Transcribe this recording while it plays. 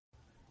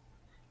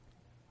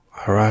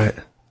All right.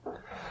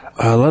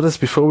 Let us,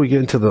 before we get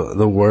into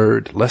the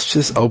word, let's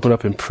just open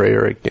up in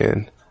prayer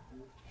again.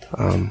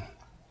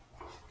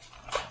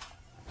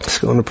 Let's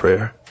go into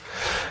prayer.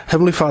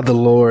 Heavenly Father,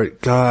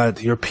 Lord,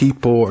 God, your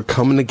people are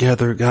coming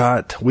together,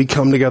 God. We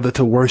come together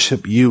to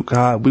worship you,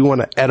 God. We want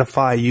to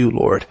edify you,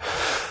 Lord.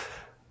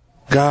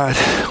 God,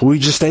 we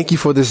just thank you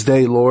for this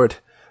day, Lord.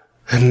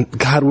 And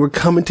God, we're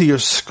coming to your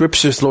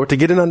scriptures, Lord, to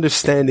get an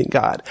understanding,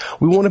 God.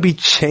 We want to be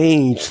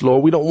changed,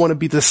 Lord. We don't want to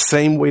be the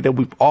same way that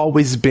we've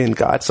always been,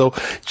 God. So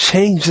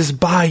change us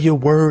by your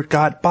word,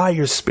 God, by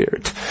your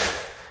spirit.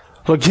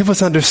 Lord, give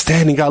us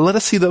understanding, God. Let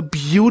us see the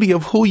beauty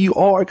of who you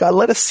are, God.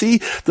 Let us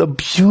see the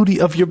beauty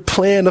of your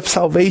plan of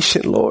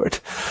salvation, Lord.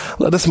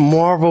 Let us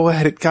marvel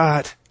at it,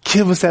 God.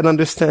 Give us that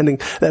understanding,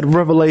 that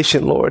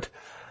revelation, Lord,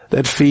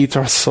 that feeds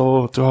our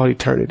soul through all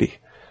eternity.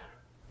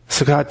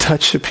 So God,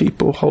 touch your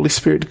people. Holy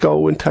Spirit,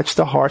 go and touch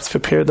the hearts,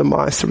 prepare the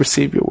minds to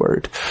receive your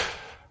word.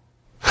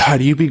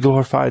 God, you be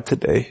glorified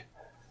today.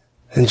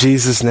 In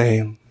Jesus'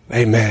 name,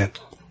 amen.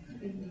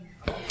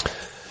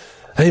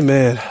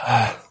 Amen.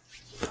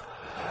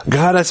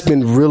 God has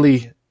been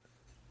really,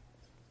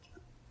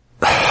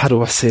 how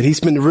do I say it? He's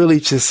been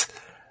really just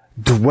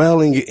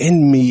dwelling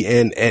in me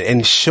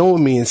and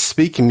showing me and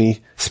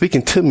speaking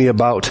to me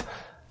about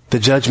the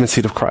judgment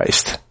seat of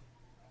Christ,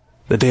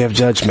 the day of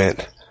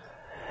judgment.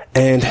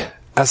 And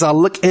as I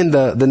look in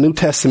the New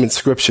Testament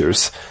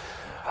scriptures,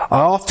 I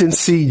often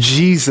see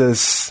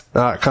Jesus,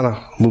 I kind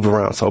of move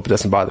around, so I hope it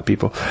doesn't bother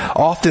people. I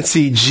often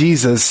see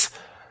Jesus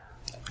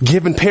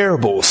giving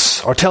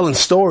parables or telling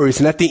stories.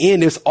 And at the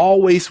end, there's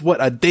always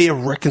a day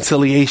of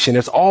reconciliation.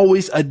 There's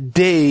always a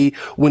day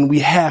when we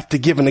have to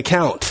give an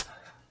account.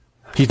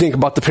 You think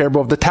about the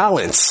parable of the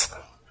talents.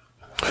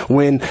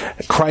 When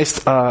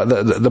Christ,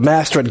 the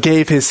master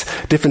gave his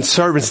different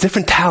servants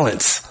different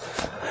talents.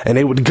 And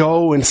they would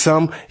go, and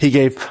some he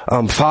gave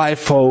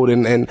fivefold,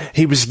 and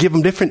he was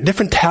giving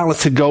different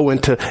talents to go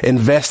into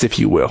invest, if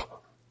you will.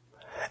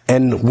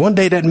 And one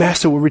day that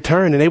master would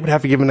return, and they would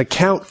have to give an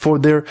account for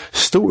their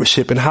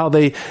stewardship and how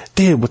they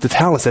did with the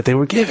talents that they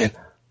were given.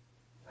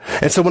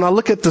 And so when I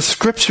look at the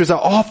scriptures, I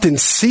often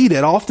see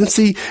that. I often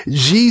see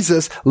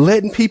Jesus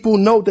letting people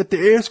know that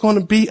there is going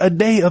to be a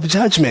day of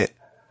judgment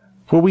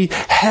where we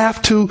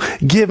have to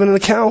give an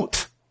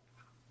account.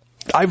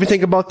 I even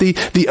think about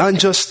the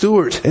unjust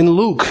steward in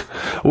Luke,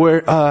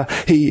 where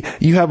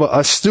you have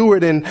a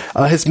steward, and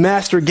his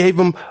master gave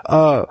him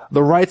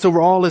the rights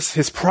over all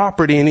his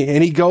property,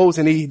 and he goes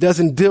and he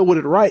doesn't deal with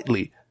it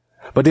rightly.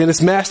 But then his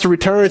master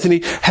returns, and he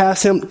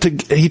tells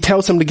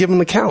him to give him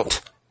an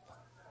account.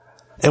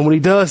 And when he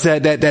does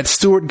that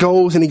steward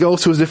goes and he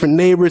goes to his different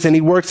neighbors and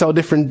he works out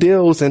different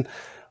deals, and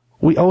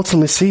we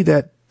ultimately see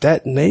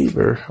that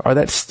neighbor or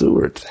that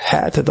steward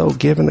had to, though,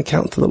 give an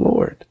account to the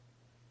Lord.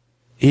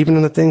 Even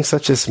in the things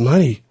such as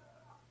money.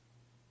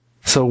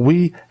 So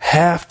we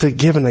have to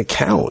give an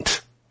account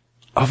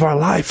of our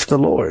life to the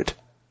Lord.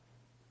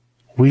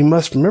 We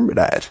must remember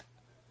that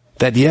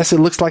yes, it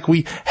looks like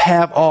we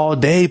have all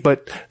day,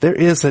 but there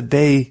is a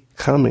day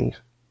coming.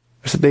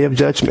 There's a day of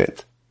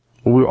judgment.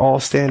 We all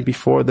stand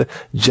before the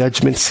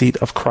judgment seat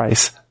of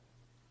Christ.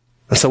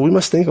 And so we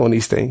must think on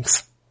these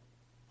things.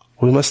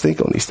 We must think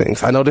on these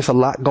things. I know there's a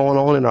lot going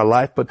on in our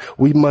life, but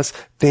we must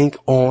think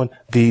on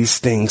these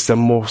things, the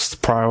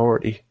most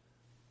priority.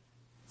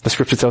 The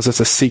scripture tells us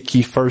to seek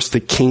ye first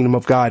the kingdom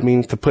of God,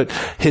 meaning to put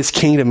his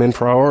kingdom in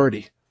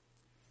priority.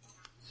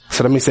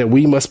 So that means that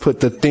we must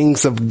put the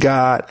things of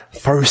God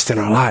first in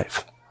our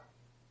life.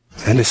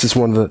 And this is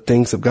one of the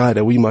things of God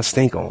that we must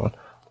think on,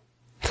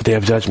 the day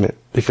of judgment,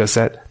 because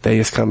that day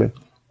is coming.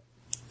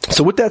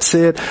 So with that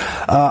said,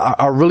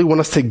 I really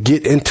want us to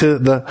get into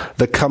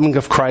the coming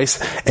of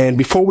Christ. And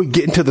before we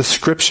get into the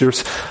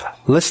scriptures,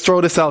 let's throw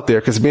this out there,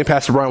 because me and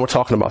Pastor Brian were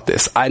talking about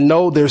this. I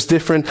know there's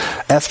different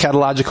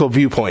eschatological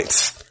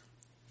viewpoints.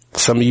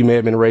 Some of you may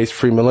have been raised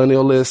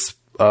premillennialists,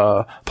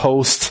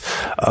 post,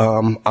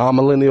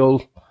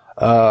 amillennial,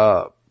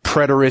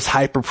 preterists,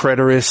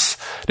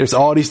 hyper-preterists. There's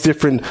all these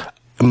different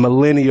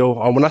millennial,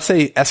 or when I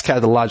say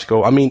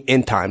eschatological, I mean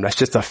end time. That's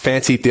just a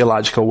fancy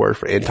theological word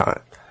for end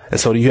time. And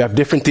so you have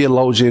different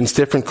theologians,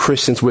 different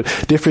Christians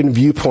with different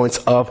viewpoints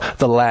of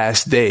the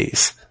last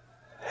days.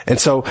 And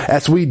so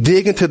as we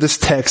dig into this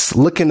text,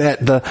 looking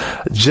at the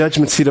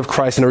judgment seat of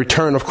Christ and the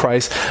return of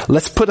Christ,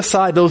 let's put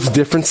aside those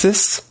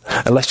differences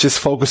and let's just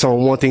focus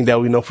on one thing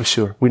that we know for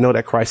sure. We know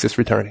that Christ is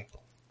returning.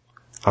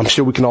 I'm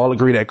sure we can all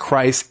agree that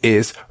Christ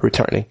is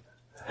returning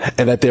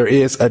and that there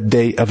is a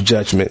day of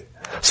judgment.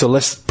 So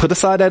let's put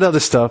aside that other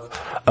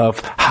stuff of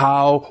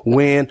how,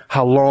 when,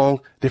 how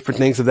long, different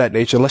things of that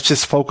nature. Let's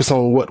just focus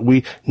on what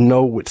we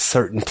know with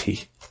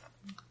certainty.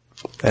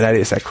 And that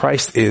is that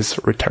Christ is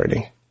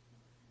returning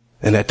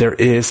and that there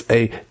is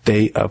a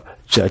day of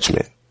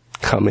judgment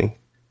coming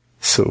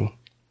soon.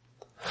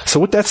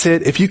 So with that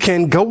said, if you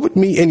can go with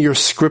me in your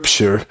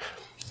scripture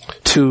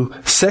to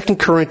 2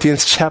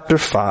 Corinthians chapter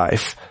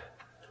 5,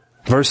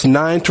 verse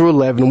 9 through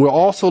 11. We'll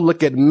also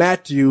look at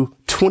Matthew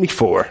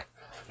 24.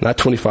 Not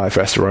 25,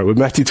 Pastor Roy, but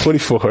Matthew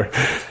 24,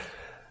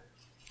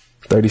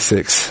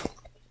 36.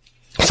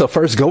 So So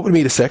first, go with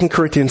me to 2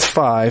 Corinthians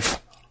 5,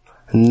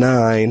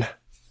 9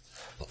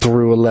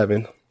 through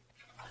 11.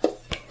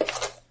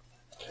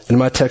 In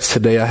my text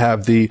today, I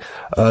have the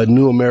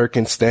New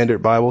American Standard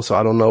Bible, so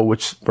I don't know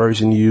which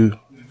version you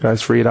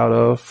guys read out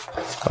of.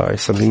 All right,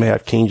 some of you may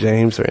have King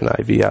James or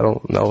NIV, I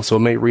don't know. So it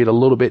may read a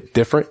little bit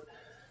different,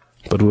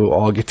 but we'll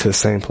all get to the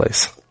same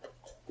place.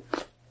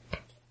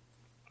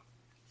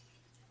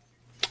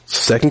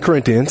 2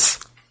 Corinthians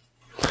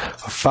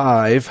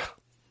 5,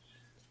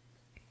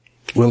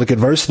 we'll look at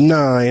verse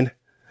 9,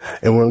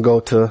 and we'll go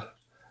to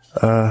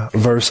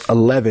verse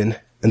 11,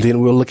 and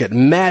then we'll look at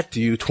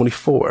Matthew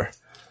 24.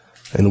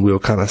 And we'll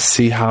kind of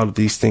see how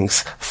these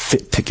things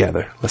fit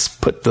together. Let's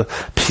put the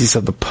pieces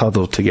of the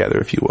puzzle together,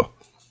 if you will.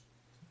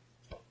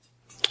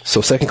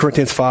 So 2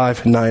 Corinthians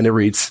 5, 9, it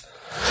reads,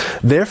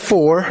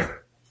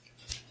 "Therefore,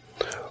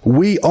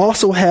 we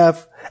also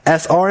have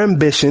as our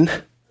ambition,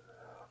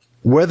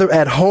 whether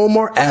at home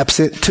or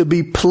absent, to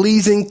be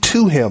pleasing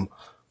to him.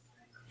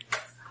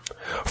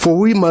 For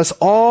we must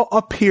all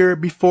appear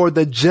before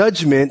the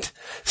judgment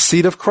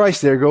seat of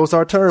Christ." There goes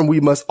our term. We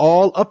must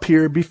all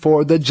appear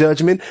before the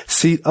judgment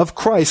seat of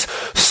Christ,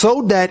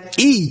 so that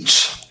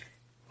each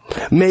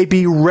may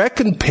be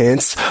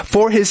recompensed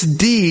for his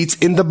deeds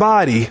in the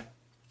body,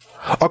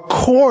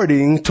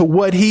 according to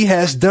what he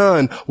has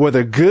done,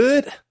 whether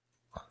good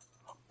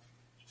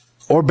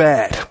or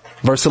bad.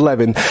 Verse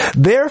 11,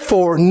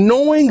 "Therefore,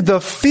 knowing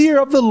the fear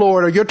of the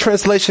Lord," or your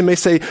translation may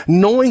say,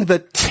 "knowing the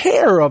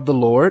terror of the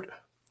Lord,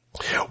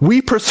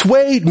 we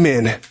persuade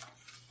men,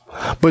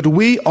 but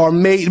we are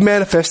made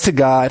manifest to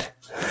God,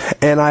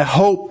 and I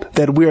hope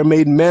that we are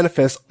made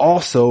manifest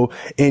also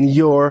in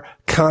your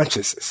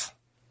consciences."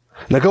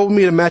 Now go with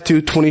me to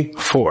Matthew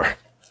 24.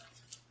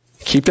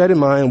 Keep that in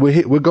mind.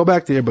 We'll go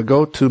back there, but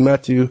go to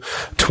Matthew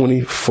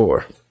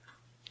 24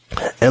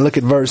 and look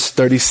at verse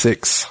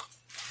 36.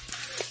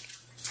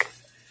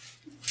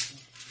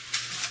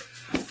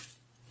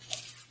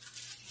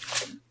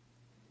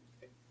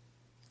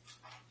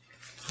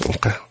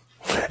 Okay.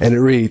 And it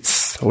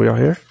reads, are we all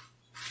here?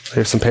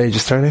 Here's some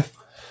pages turning.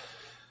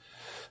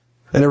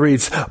 And it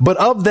reads, "But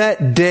of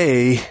that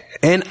day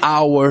and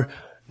hour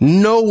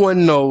no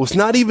one knows,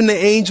 not even the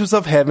angels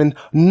of heaven,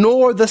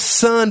 nor the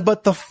Son,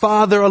 but the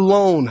Father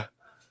alone.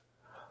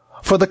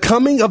 For the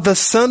coming of the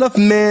Son of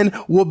Man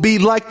will be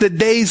like the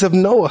days of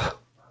Noah.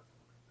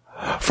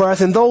 For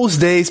as in those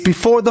days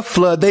before the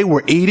flood, they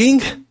were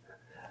eating,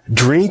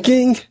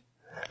 drinking,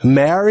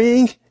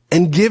 marrying,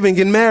 and giving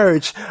in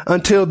marriage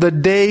until the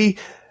day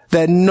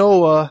that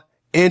Noah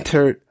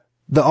entered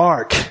the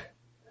ark.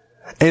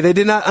 And they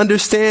did not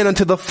understand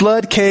until the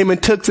flood came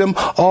and took them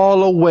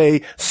all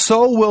away.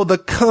 So will the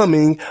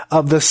coming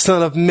of the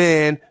Son of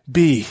Man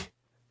be."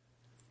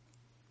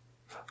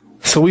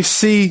 So we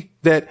see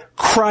that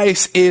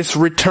Christ is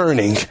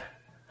returning.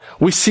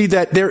 We see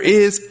that there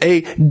is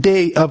a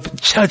day of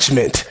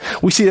judgment.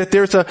 We see that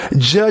there's a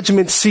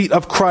judgment seat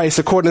of Christ,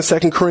 according to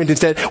 2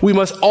 Corinthians, that we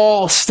must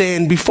all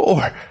stand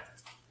before.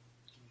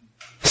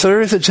 So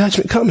there is a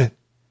judgment coming.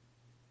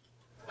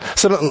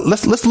 So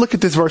let's look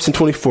at this verse in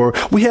 24.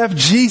 We have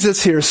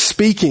Jesus here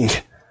speaking.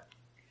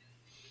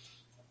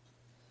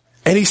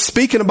 And he's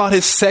speaking about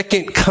his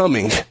second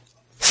coming.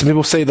 Some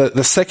people say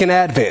the second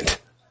advent.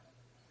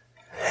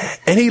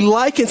 And he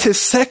likens his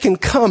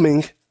second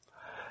coming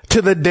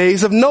to the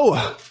days of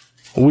Noah.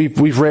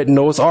 We've read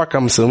Noah's Ark,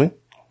 I'm assuming.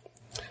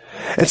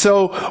 And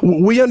so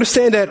we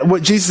understand that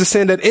what Jesus is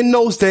saying, that in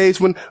those days,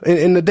 when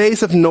in the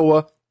days of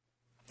Noah,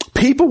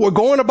 people were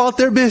going about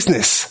their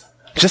business.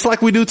 Just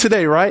like we do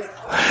today, right?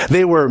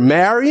 They were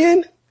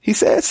marrying, he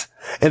says,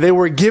 and they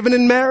were given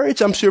in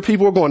marriage. I'm sure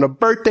people were going to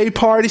birthday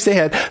parties. They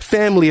had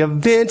family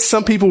events.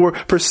 Some people were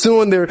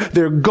pursuing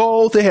their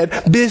goals. They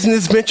had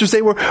business ventures.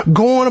 They were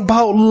going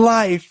about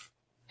life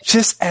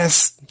just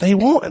as they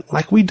want,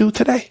 like we do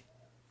today.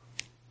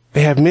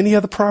 They have many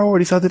other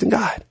priorities other than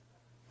God.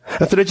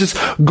 And so they're just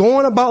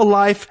going about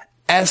life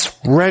as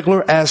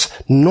regular, as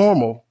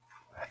normal.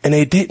 And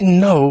they didn't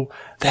know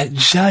that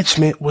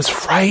judgment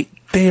was right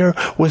there,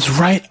 was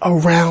right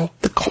around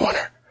the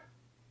corner.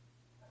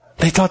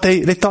 They thought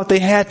they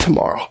had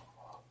tomorrow.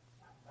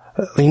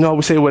 You know,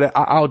 we say, well,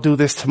 I'll do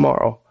this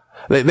tomorrow.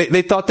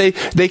 They thought they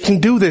can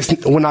do this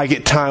when I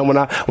get time,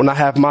 when I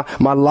have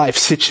my life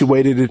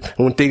situated and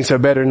when things are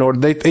better in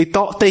order. They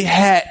thought they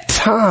had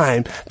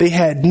time. They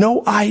had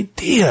no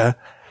idea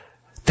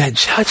that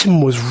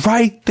judgment was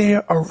right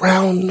there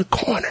around the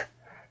corner.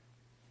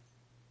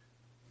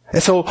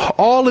 And so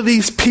all of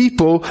these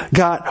people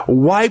got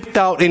wiped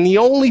out, and the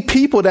only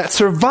people that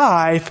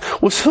survived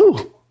was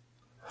who?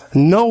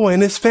 Noah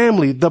and his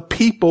family, the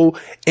people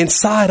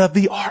inside of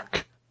the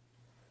ark.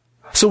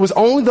 So it was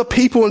only the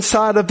people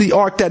inside of the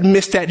ark that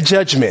missed that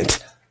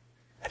judgment.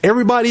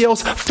 Everybody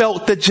else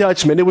felt the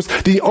judgment. It was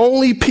the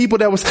only people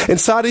that was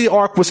inside of the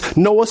ark was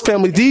Noah's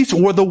family. These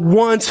were the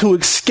ones who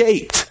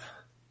escaped.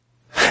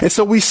 And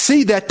so we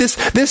see that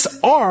this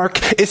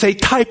ark is a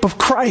type of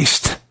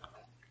Christ.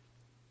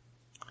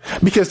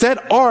 Because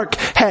that ark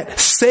had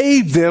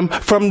saved them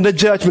from the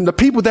judgment. The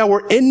people that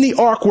were in the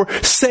ark were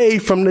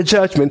saved from the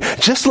judgment.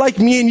 Just like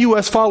me and you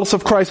as followers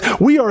of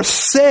Christ, we are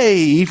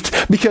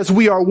saved because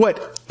we are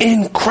what?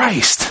 In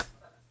Christ.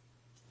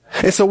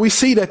 And so we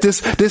see that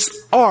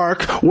this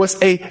ark was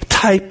a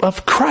type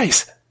of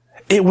Christ.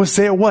 It was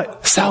their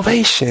what?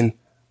 Salvation.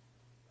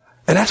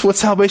 And that's what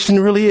salvation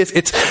really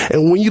is.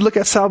 And when you look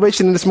at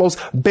salvation in its most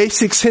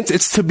basic sense,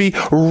 it's to be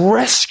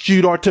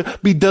rescued or to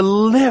be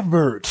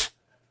delivered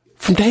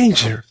from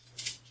danger.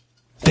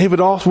 David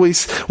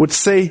always would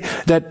say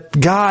that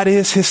God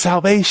is his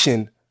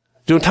salvation.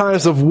 During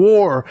times of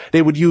war,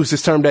 they would use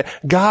this term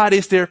that God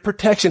is their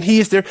protection. He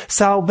is their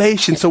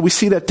salvation. So we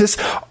see that this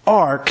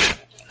ark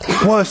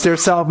was their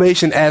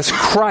salvation, as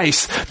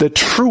Christ, the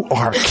true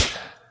ark,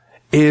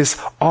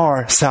 is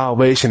our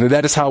salvation. And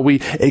that is how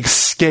we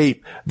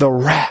escape the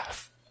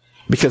wrath.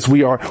 Because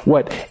we are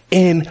what?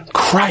 In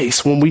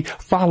Christ. When we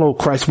follow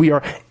Christ, we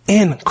are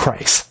in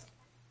Christ.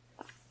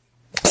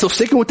 So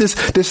sticking with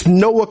this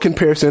Noah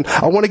comparison,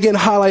 I want to again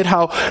highlight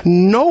how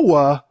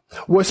Noah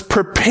was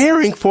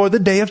preparing for the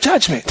day of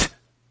judgment.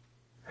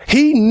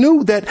 He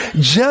knew that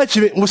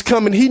judgment was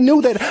coming. He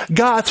knew that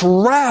God's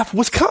wrath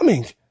was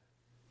coming.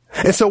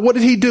 And so what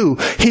did he do?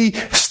 He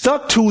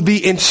stuck to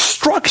the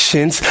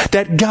instructions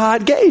that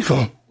God gave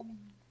him.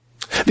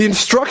 The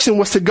instruction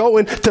was to go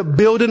and to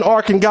build an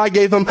ark, and God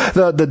gave him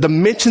the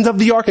dimensions of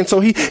the ark. And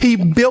so he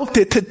built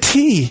it to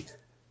T.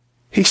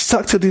 He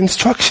stuck to the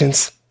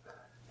instructions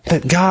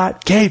that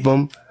God gave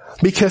him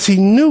because he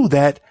knew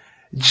that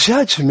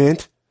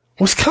judgment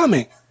was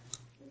coming.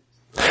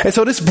 And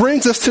so this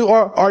brings us to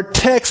our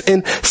text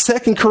in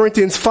 2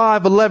 Corinthians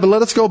 5:11.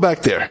 Let us go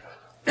back there.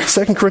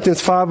 2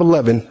 Corinthians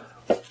 5:11.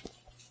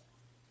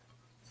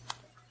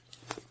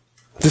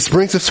 This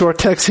brings us to our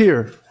text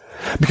here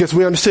because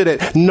we understood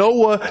that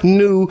Noah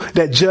knew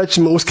that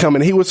judgment was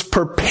coming. He was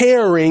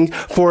preparing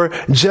for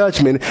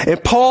judgment.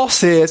 And Paul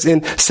says in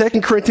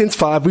 2 Corinthians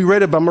 5, we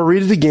read it, but I'm going to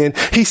read it again.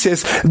 He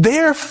says,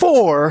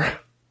 therefore,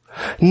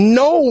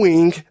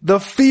 knowing the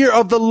fear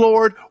of the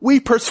Lord, we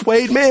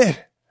persuade men.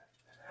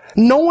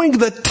 Knowing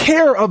the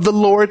terror of the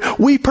Lord,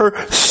 we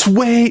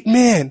persuade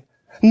men.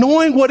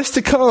 Knowing what is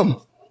to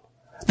come.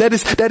 That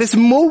is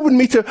moving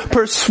me to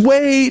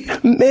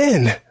persuade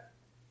men.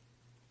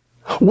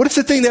 What is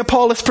the thing that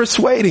Paul is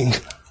persuading?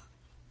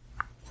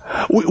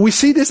 We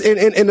see this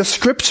in the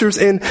scriptures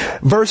in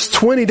verse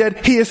 20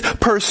 that he is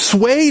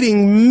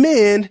persuading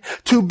men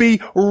to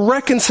be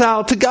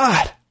reconciled to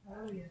God.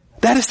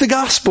 That is the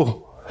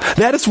gospel.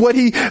 That is what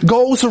he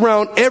goes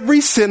around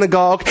every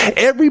synagogue,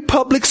 every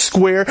public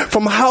square,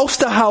 from house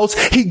to house.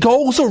 He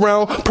goes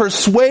around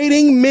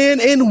persuading men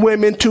and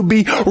women to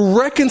be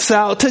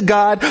reconciled to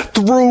God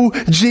through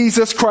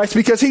Jesus Christ,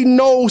 because he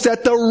knows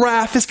that the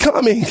wrath is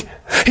coming.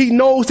 He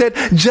knows that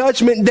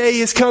judgment day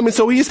is coming.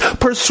 So he's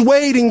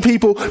persuading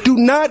people, do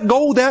not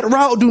go that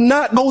route. Do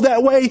not go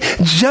that way.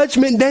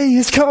 Judgment day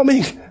is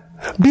coming.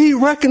 Be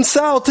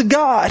reconciled to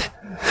God.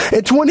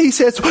 And 20, he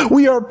says,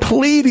 we are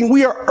pleading,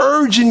 we are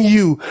urging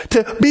you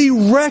to be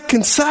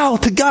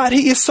reconciled to God.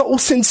 He is so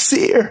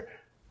sincere.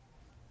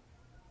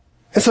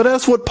 And so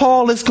that's what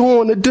Paul is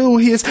going to do.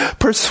 He is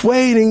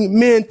persuading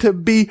men to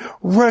be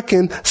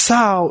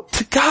reconciled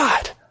to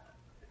God.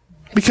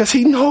 Because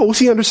he knows,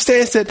 he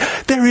understands that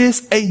there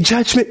is a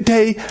judgment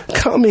day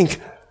coming.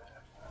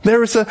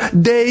 There is a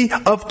day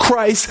of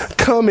Christ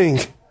coming.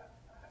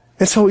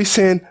 And so he's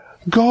saying,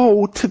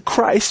 go to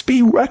Christ,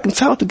 be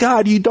reconciled to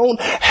God. You don't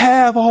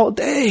have all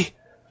day.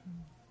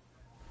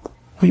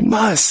 We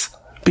must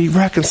be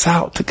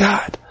reconciled to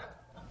God.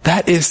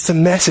 That is the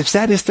message.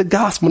 That is the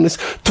gospel. And it's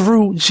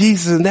through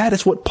Jesus. And that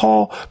is what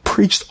Paul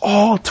preached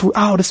all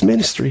throughout his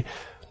ministry.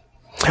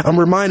 I'm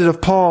reminded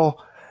of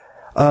Paul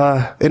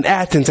in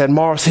Athens at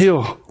Mars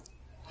Hill.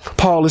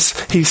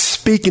 He's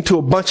speaking to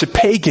a bunch of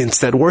pagans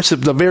that worship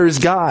the various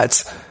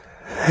gods.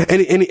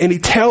 And he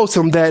tells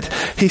them that,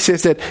 he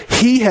says that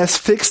he has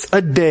fixed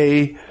a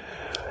day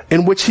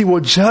in which he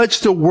will judge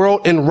the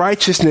world in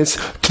righteousness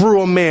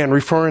through a man,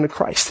 referring to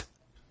Christ.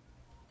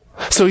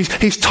 So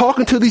he's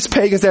talking to these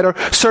pagans that are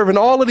serving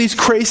all of these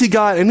crazy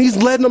gods, and he's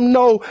letting them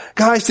know,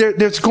 guys,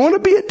 there's going to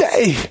be a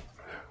day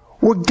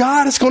where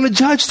God is going to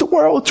judge the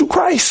world through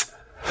Christ.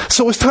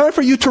 So it's time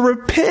for you to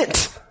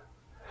repent.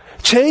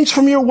 Change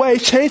from your way,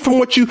 change from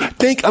what you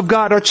think of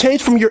God, or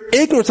change from your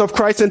ignorance of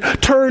Christ and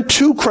turn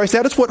to Christ.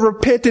 That is what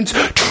repentance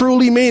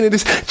truly means. It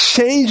is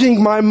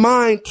changing my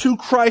mind to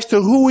Christ,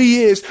 to who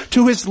he is,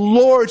 to his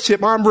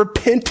lordship. I'm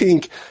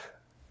repenting.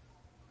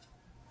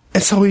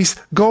 And so he's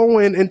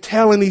going and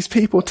telling these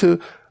people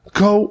to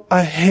go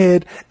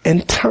ahead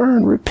and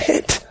turn,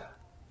 repent.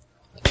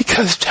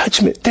 Because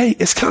judgment day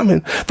is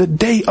coming. The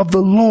day of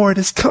the Lord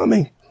is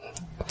coming.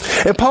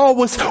 And Paul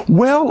was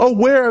well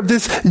aware of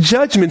this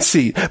judgment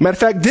seat. Matter of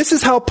fact, this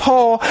is how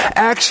Paul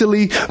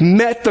actually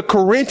met the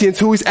Corinthians,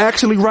 who he's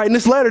actually writing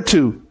this letter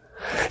to.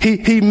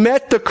 He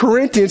met the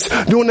Corinthians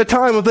during the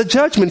time of the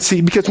judgment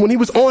seat, because when he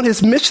was on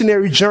his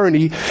missionary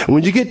journey,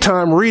 when you get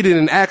time, read it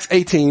in Acts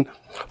 18,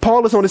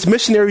 Paul is on his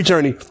missionary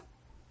journey.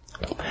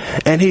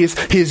 And he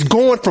is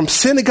going from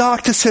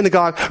synagogue to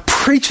synagogue,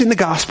 preaching the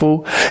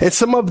gospel. And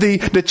some of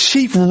the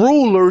chief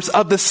rulers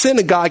of the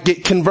synagogue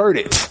get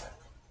converted.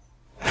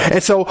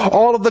 And so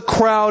all of the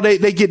crowd,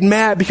 they get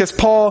mad because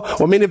Paul,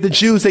 or many of the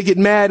Jews, they get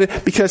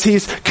mad because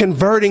he's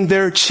converting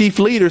their chief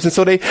leaders. And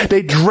so they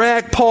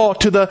drag Paul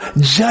to the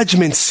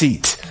judgment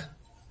seat.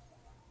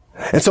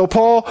 And so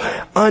Paul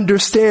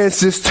understands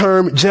this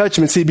term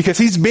judgment seat because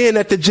he's been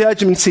at the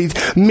judgment seat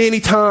many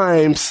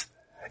times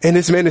in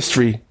his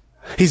ministry.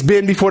 He's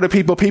been before the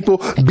people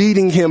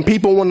beating him,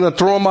 people wanting to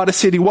throw him out of the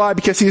city. Why?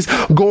 Because he's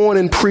going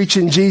and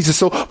preaching Jesus.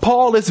 So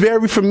Paul is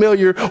very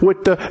familiar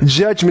with the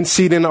judgment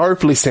seat in the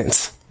earthly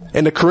sense.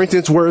 And the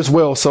Corinthians were as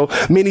well. So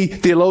many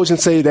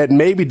theologians say that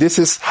maybe this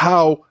is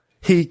how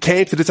he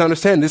came to this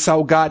understanding. This is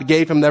how God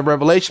gave him that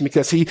revelation,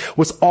 because he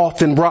was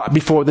often brought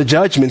before the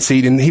judgment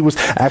seat, and he was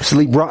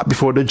actually brought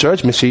before the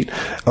judgment seat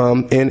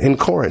in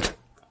Corinth.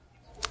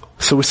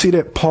 So we see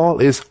that Paul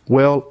is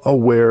well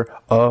aware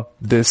of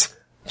this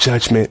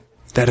judgment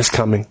that is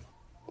coming.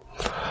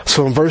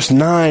 So in verse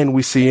 9,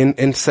 we see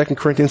in 2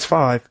 Corinthians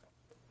 5,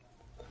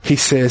 he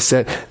says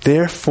that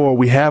therefore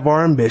we have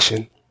our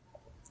ambition,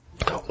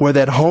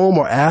 whether at home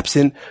or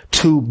absent,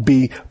 to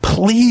be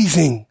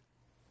pleasing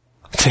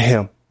to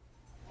him.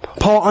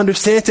 Paul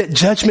understands that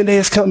judgment day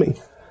is coming.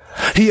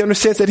 He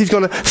understands that he's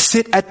going to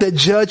sit at the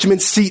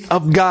judgment seat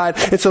of God.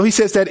 And so he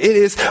says that it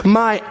is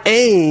my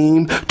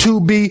aim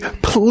to be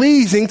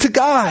pleasing to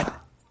God,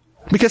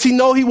 because he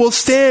knows he will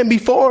stand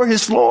before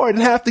his Lord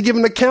and have to give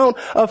an account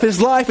of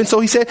his life. And so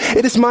he said,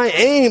 it is my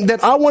aim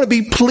that I want to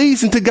be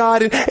pleasing to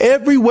God in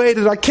every way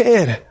that I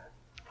can.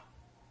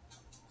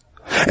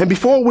 And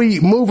before we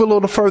move a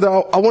little further,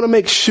 I want to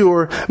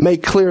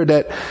make clear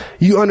that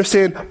you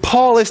understand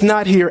Paul is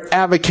not here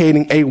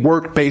advocating a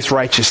work-based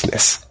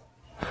righteousness.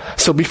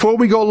 So before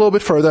we go a little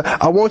bit further,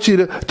 I want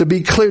you to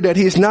be clear that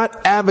he is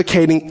not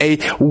advocating a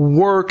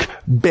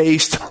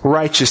work-based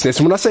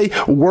righteousness. When I say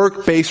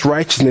work-based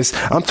righteousness,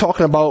 I'm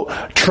talking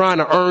about trying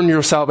to earn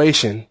your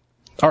salvation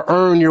or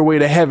earn your way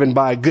to heaven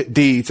by good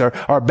deeds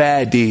or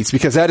bad deeds,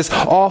 because that is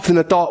often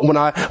the thought when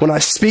I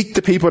speak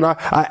to people and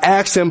I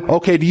ask them,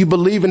 okay, do you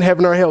believe in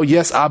heaven or hell?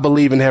 Yes, I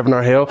believe in heaven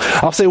or hell.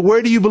 I'll say,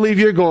 where do you believe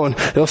you're going?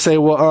 They'll say,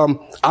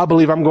 well, I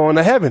believe I'm going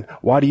to heaven.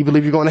 Why do you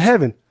believe you're going to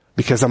heaven?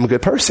 Because I'm a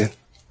good person.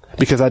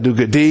 Because I do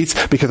good deeds,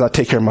 because I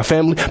take care of my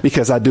family,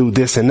 because I do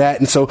this and that.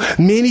 And so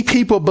many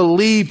people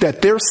believe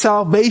that their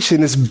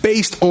salvation is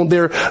based on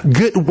their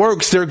good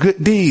works, their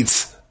good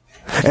deeds.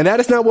 And that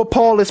is not what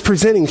Paul is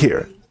presenting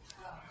here.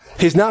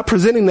 He's not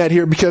presenting that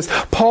here, because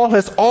Paul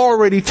has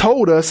already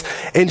told us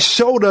and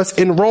showed us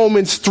in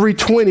Romans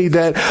 3:20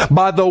 that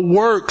by the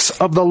works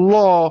of the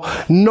law,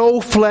 no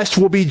flesh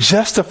will be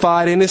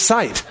justified in his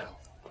sight.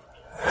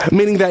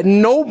 Meaning that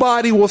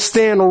nobody will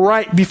stand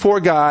right before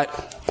God.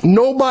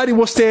 Nobody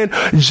will stand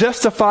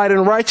justified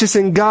and righteous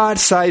in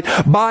God's sight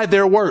by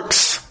their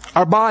works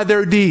or by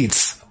their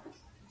deeds.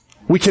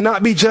 We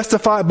cannot be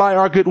justified by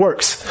our good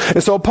works.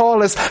 And so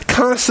Paul has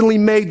constantly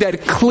made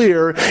that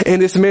clear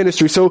in his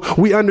ministry. So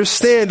we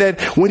understand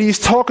that when he's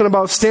talking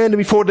about standing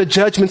before the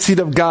judgment seat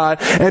of God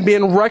and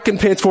being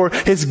recompensed for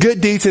his good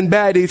deeds and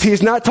bad deeds, he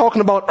is not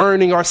talking about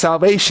earning our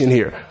salvation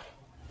here.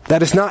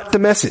 That is not the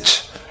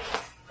message.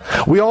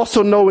 We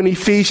also know in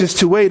Ephesians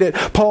 2:8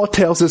 that Paul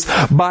tells us,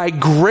 by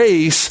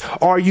grace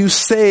are you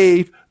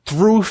saved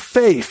through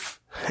faith,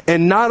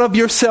 and not of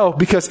yourself,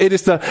 because it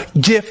is the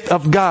gift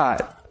of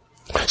God.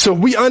 So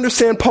we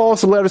understand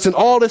Paul's letters and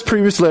all his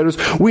previous letters.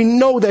 We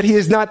know that he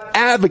is not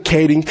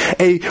advocating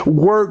a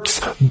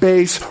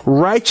works-based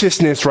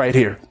righteousness right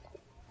here,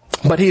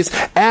 but he is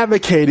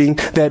advocating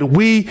that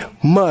we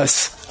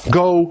must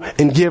go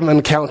and give an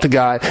account to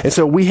God. And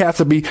so we have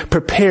to be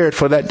prepared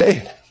for that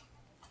day.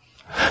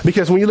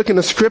 Because when you look in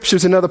the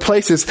scriptures and other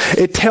places,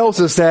 it tells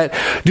us that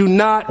do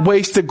not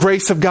waste the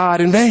grace of God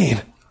in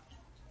vain.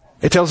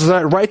 It tells us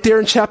that right there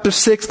in chapter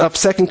 6 of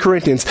 2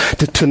 Corinthians,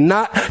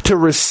 to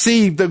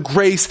receive the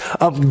grace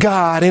of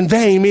God in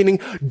vain,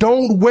 meaning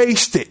don't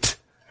waste it.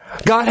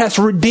 God has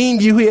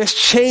redeemed you. He has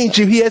changed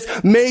you. He has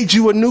made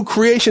you a new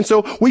creation.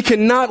 So we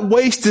cannot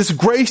waste this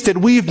grace that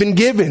we've been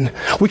given.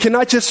 We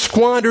cannot just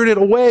squander it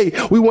away.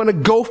 We want to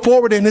go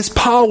forward in his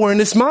power and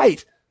his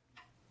might.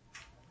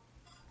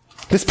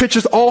 This picture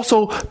is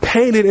also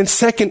painted in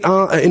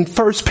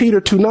 1 Peter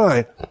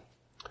 2:9.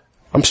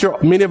 I'm sure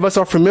many of us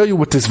are familiar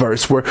with this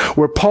verse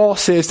where Paul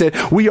says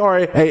that we are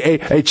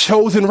a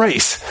chosen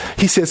race.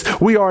 He says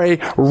we are a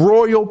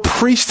royal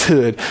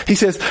priesthood. He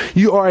says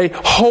you are a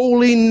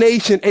holy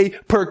nation, a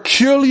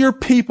peculiar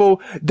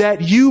people,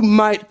 that you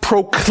might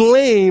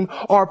proclaim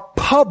or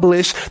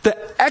publish the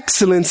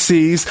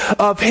excellencies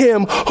of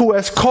him who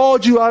has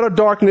called you out of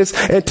darkness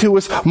into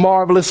his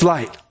marvelous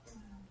light.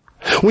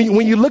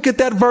 When you look at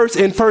that verse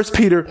in 1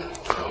 Peter,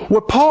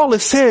 what Paul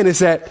is saying is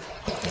that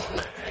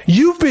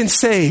you've been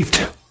saved.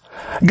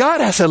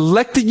 God has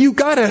elected you.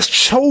 God has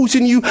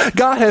chosen you.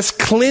 God has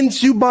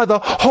cleansed you by the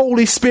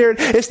Holy Spirit.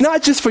 It's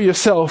not just for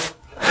yourself,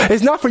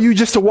 It's not for you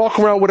just to walk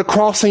around with a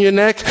cross on your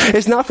neck.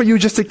 It's not for you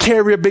just to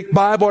carry a big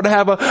Bible or to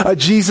have a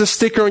Jesus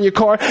sticker on your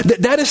car.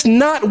 That is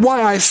not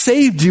why I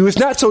saved you. It's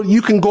not so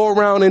you can go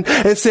around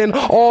and send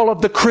all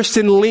of the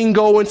Christian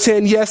lingo and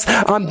saying, yes,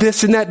 I'm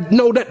this and that.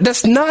 No,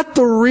 that's not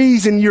the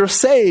reason you're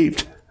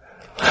saved.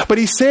 But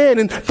he's saying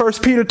in 1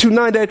 Peter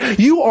 2:9 that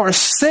you are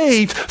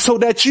saved so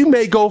that you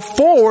may go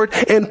forward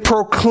and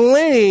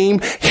proclaim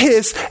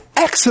his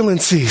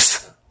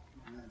excellencies.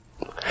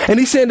 And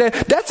he's saying that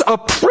that's a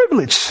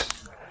privilege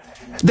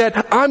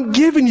that I'm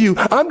giving you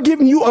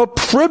a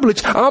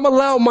privilege. I'm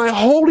allowing my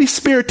Holy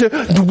Spirit to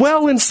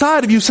dwell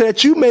inside of you so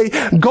that you may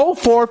go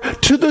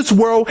forth to this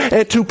world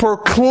and to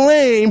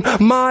proclaim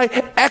my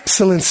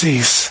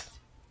excellencies.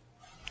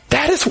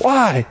 That is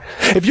why.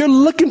 If you're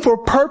looking for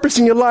purpose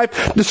in your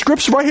life, the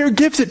scripture right here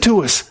gives it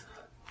to us.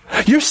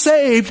 You're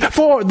saved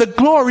for the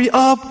glory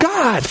of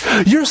God.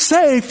 You're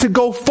saved to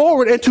go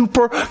forward and to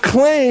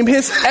proclaim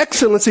his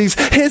excellencies,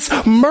 his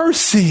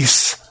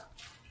mercies.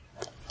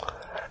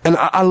 And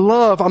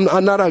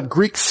I'm not a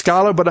Greek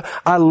scholar, but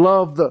I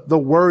love the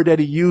word that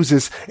he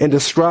uses in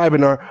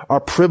describing our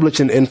privilege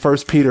in 1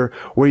 Peter,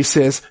 where he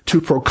says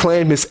to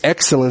proclaim his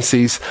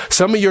excellencies.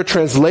 Some of your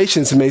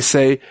translations may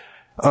say,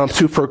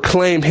 to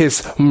proclaim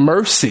his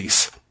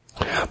mercies.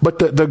 But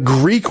the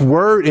Greek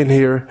word in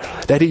here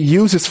that he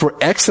uses for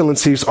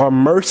excellencies or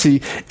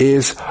mercy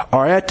is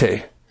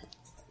arete.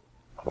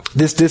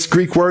 This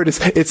Greek word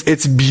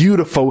it's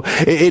beautiful.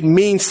 It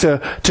means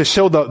to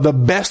show the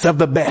best of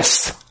the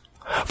best.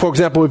 For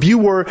example, if you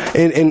were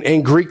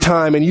in Greek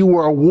time and you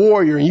were a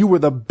warrior and you were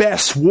the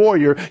best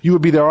warrior, you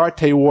would be the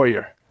arete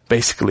warrior,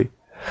 basically.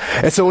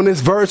 And so in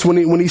this verse,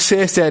 when he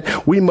says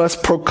that we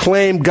must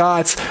proclaim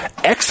God's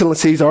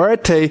excellencies,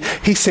 arete,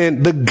 he's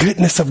saying the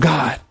goodness of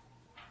God.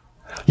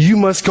 You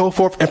must go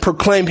forth and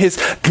proclaim his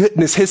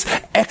goodness, his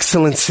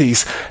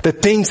excellencies, the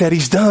things that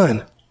he's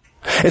done.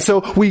 And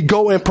so we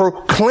go and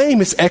proclaim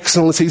his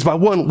excellencies by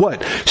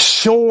what?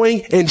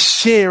 Showing and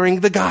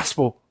sharing the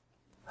gospel.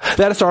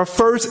 That is our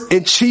first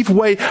and chief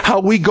way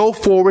how we go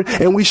forward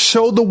and we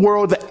show the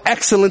world the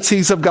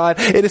excellencies of God.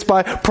 It is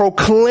by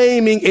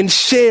proclaiming and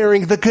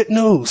sharing the good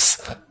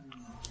news.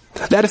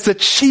 That is the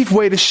chief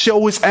way to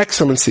show his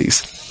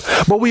excellencies.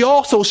 But we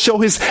also show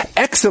his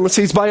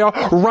excellencies by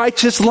our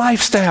righteous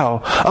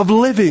lifestyle of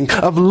living,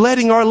 of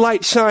letting our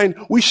light shine.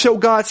 We show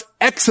God's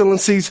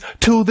excellencies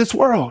to this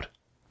world.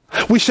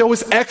 We show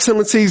his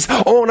excellencies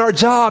on our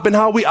job and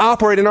how we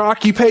operate in our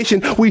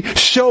occupation. We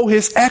show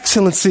his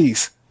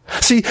excellencies.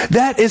 See,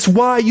 that is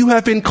why you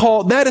have been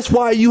called. That is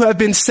why you have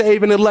been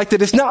saved and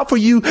elected. It's not for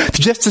you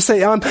just to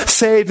say, I'm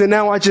saved and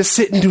now I just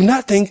sit and do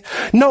nothing.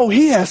 No,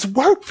 he has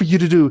work for you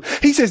to do.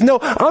 He says, no,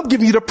 I'm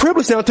giving you the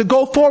privilege now to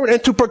go forward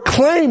and to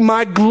proclaim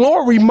my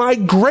glory, my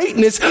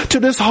greatness to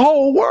this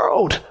whole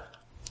world.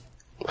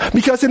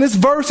 Because in this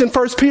verse in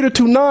 1 Peter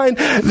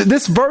 2:9,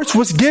 this verse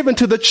was given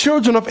to the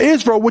children of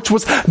Israel, which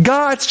was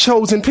God's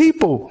chosen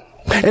people.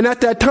 And at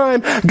that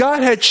time,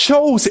 God had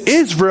chose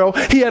Israel.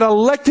 He had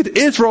elected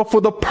Israel for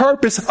the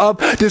purpose of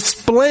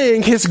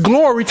displaying his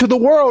glory to the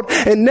world.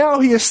 And now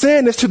he is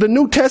saying this to the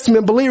New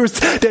Testament believers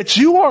that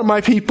you are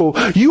my people.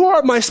 You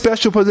are my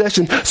special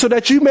possession so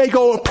that you may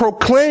go and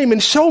proclaim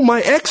and show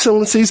my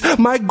excellencies,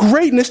 my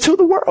greatness to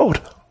the world.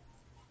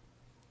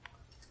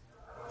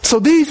 So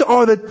these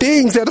are the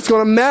things that is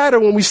going to matter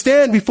when we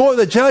stand before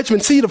the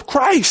judgment seat of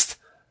Christ.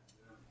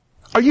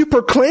 Are you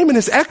proclaiming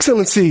his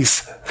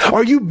excellencies?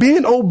 Are you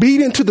being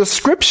obedient to the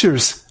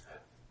scriptures?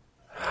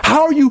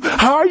 How are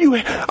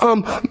you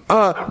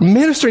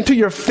ministering to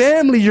your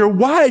family, your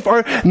wife,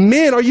 or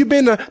men? Are you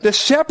being the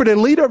shepherd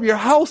and leader of your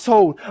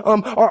household?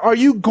 Are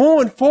you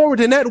going forward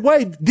in that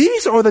way?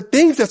 These are the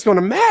things that's going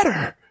to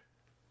matter.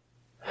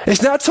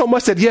 It's not so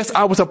much that, yes,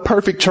 I was a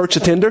perfect church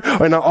attender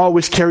and I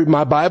always carried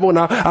my Bible and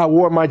I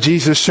wore my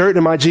Jesus shirt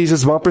and my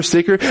Jesus bumper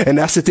sticker and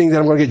that's the thing that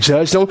I'm going to get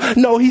judged on.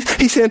 No,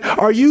 he's saying,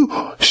 are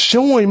you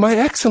showing my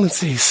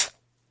excellencies?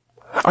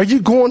 Are you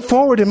going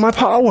forward in my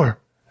power?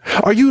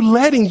 Are you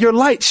letting your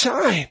light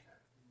shine?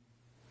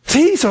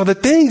 These are the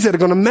things that are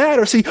going to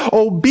matter. See,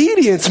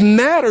 obedience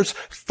matters.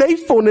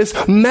 Faithfulness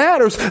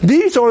matters.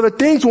 These are the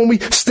things when we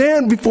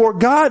stand before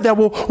God that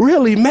will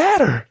really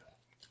matter.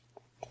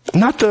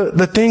 Not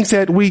the things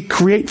that we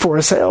create for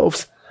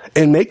ourselves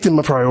and make them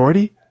a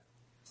priority.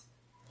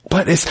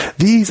 But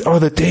these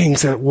are the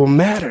things that will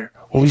matter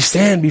when we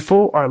stand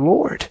before our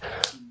Lord.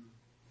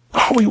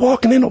 Are we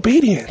walking in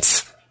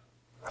obedience?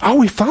 Are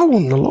we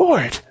following the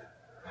Lord?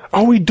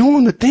 Are we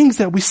doing the things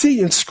that we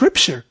see in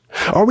scripture?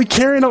 Are we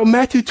carrying out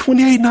Matthew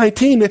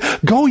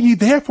 28:19? Go ye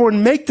therefore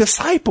and make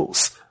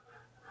disciples.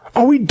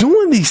 Are we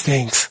doing these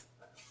things?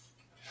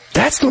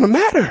 That's going to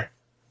matter.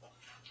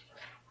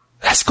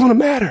 That's going to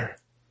matter.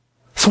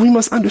 So we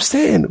must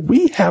understand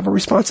we have a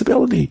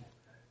responsibility.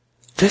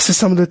 This is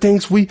some of the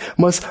things we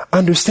must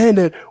understand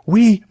that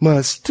we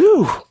must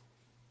do.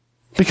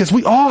 Because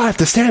we all have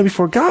to stand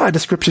before God, the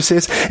scripture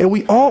says, and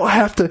we all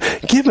have to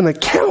give an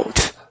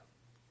account.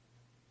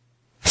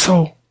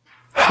 So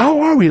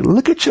how are we?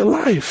 Look at your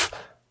life.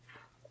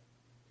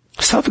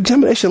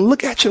 Self-examination.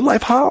 Look at your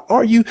life. How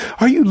are you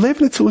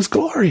living into his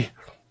glory?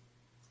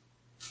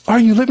 Are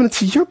you living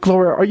into your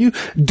glory? Are you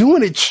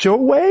doing it your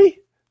way?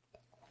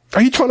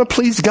 Are you trying to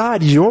please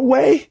God your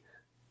way?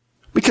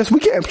 Because we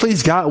can't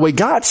please God the way.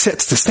 God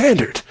sets the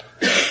standard.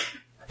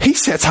 He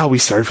sets how we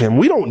serve him.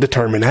 We don't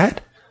determine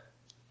that.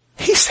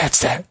 He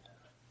sets that.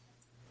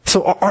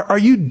 So are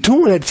you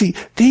doing it? See,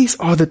 these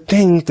are the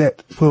things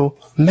that will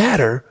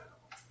matter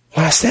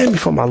when I stand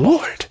before my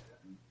Lord.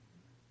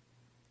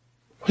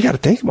 We got to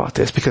think about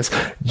this because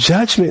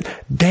judgment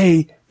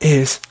day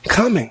is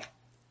coming.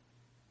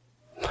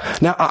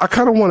 Now, I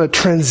kind of want to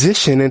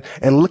transition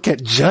and look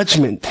at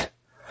judgment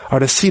or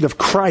the seat of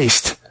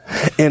Christ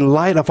in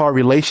light of our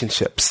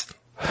relationships.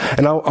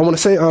 And I want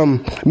to say,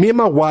 me and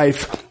my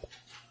wife,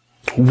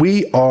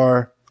 we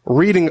are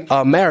reading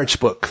a marriage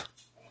book.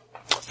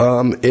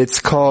 It's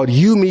called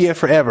You, Me, and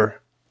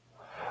Forever.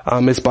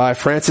 It's by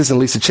Francis and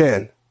Lisa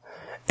Chan.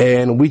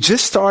 And we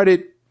just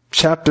started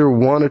chapter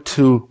 1 or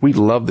 2. We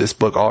love this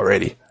book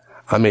already.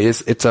 I mean,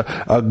 it's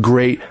a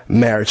great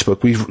marriage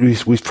book.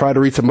 We've tried to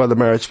read some other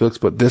marriage books,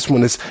 but this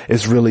one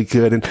is really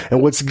good.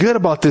 And what's good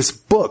about this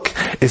book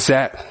is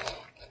that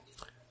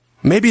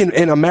maybe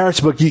in a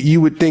marriage book, you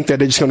would think that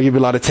they're just going to give you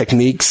a lot of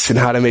techniques and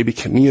how to maybe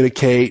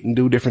communicate and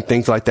do different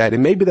things like that.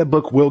 And maybe that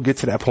book will get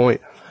to that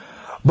point.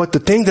 But the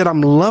thing that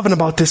I'm loving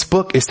about this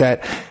book is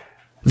that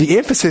the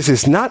emphasis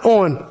is not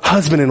on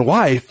husband and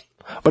wife,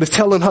 but it's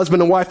telling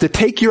husband and wife to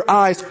take your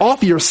eyes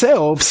off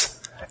yourselves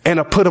and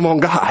to put them on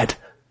God.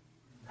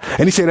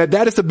 And he's saying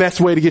that is the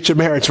best way to get your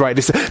marriage right.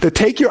 Is to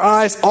take your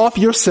eyes off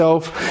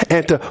yourself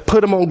and to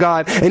put them on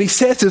God. And he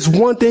says this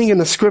one thing in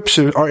the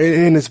scripture or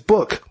in his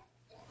book.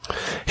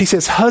 He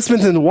says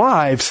husbands and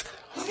wives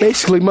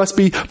basically must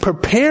be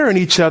preparing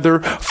each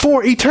other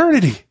for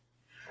eternity,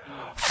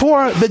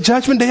 for the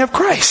judgment day of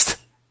Christ.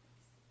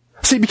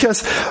 See,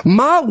 because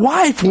my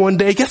wife one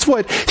day, guess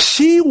what?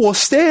 She will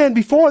stand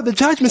before the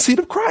judgment seat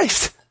of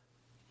Christ.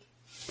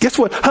 Guess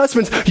what?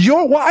 Husbands,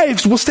 your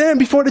wives will stand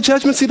before the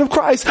judgment seat of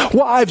Christ.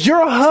 Wives,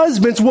 your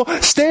husbands will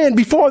stand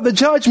before the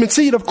judgment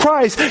seat of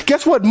Christ.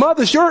 Guess what?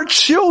 Mothers, your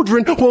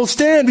children will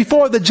stand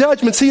before the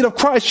judgment seat of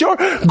Christ. Your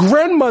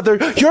grandmother,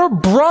 your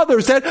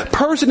brothers, that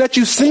person that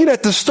you've seen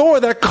at the store,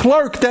 that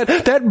clerk,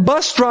 that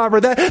bus driver,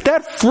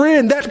 that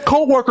friend, that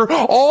coworker,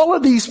 all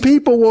of these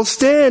people will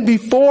stand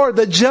before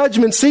the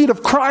judgment seat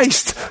of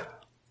Christ.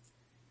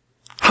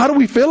 How do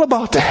we feel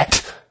about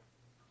that?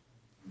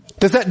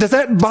 Does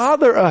that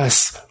bother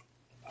us?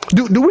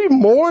 Do we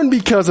mourn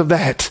because of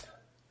that?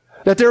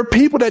 That there are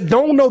people that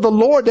don't know the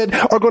Lord that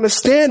are going to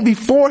stand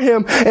before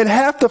him and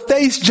have to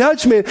face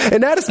judgment.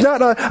 And that is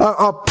not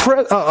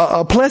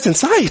a pleasant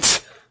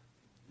sight.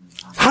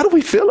 How do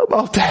we feel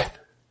about that?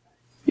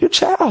 Your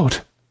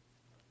child,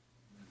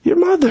 your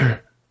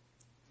mother,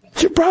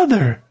 your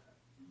brother,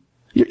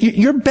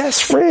 your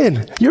best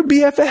friend, your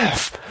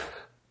BFF.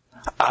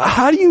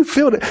 How do you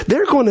feel that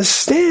they're going to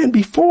stand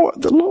before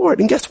the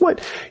Lord? And guess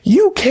what?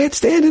 You can't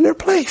stand in their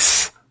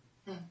place.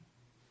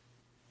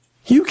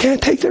 You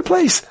can't take their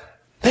place.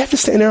 They have to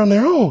stand there on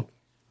their own.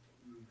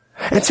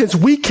 And since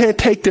we can't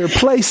take their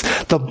place,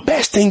 the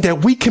best thing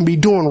that we can be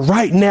doing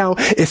right now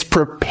is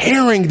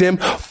preparing them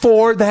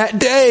for that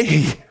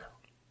day.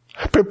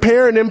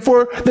 Preparing them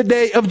for the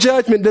day of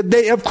judgment, the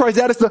day of Christ.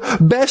 That is the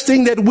best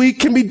thing that we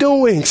can be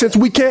doing. Since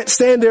we can't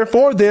stand there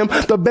for them,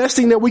 the best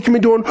thing that we can be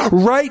doing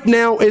right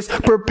now is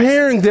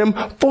preparing them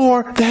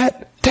for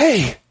that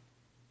day.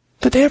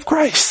 The day of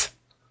Christ.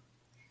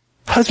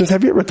 Husbands,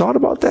 have you ever thought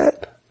about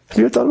that? Have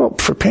you ever thought about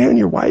preparing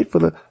your wife for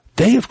the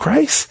day of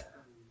Christ?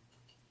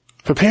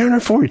 Preparing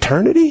her for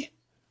eternity?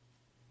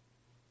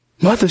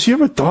 Mothers, you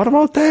ever thought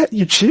about that?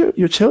 Your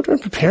children,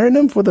 preparing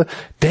them for the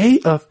day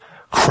of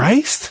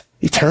Christ?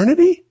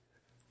 Eternity?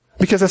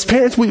 Because as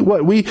parents,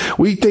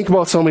 we think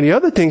about so many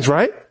other things,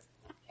 right?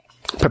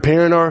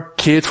 Preparing our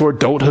kids for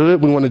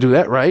adulthood. We want to do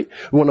that, right?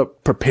 We want to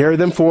prepare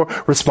them for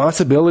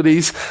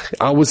responsibilities.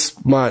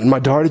 My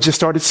daughter just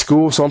started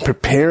school, so I'm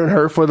preparing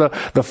her for the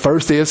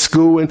first day of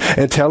school and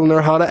telling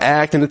her how to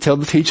act and to tell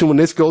the teacher when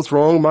this goes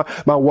wrong.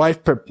 My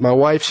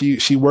wife,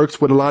 she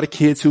works with a lot of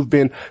kids who've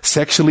been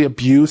sexually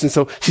abused. And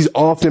so she's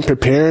often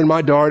preparing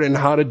my daughter and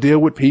how to deal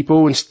with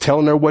people and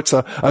telling her what's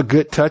a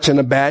good touch and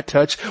a bad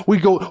touch. We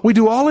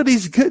do all of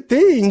these good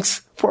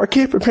things for our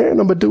kid, preparing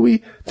them, but do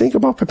we think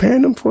about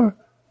preparing them for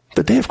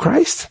the day of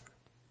Christ?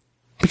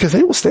 Because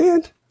they will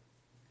stand.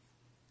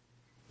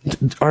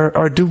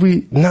 Or do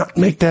we not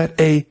make that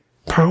a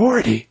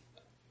priority?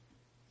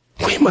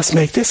 We must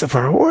make this a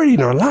priority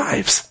in our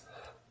lives.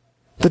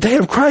 The day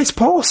of Christ,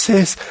 Paul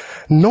says,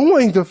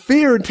 knowing the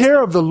fear and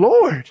terror of the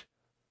Lord.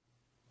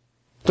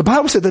 The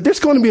Bible said that there's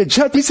going to be a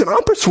judgment. He said,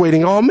 I'm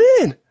persuading all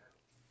men.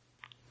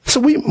 So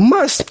we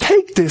must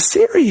take this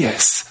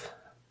serious.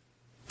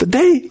 The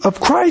day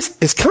of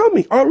Christ is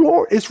coming. Our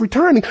Lord is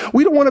returning.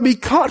 We don't want to be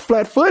caught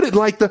flat-footed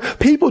like the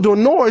people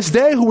during Noah's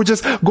day who were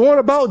just going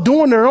about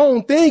doing their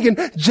own thing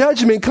and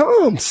judgment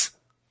comes.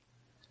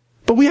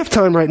 But we have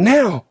time right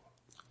now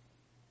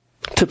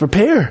to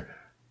prepare.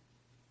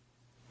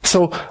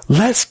 So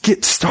let's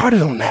get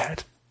started on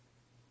that.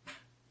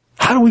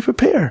 How do we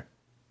prepare?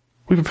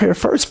 We prepare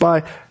first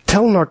by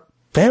telling our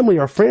family,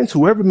 our friends,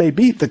 whoever it may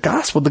be, the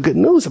gospel, the good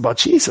news about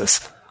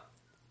Jesus.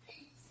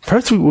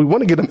 First, we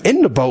want to get them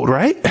in the boat,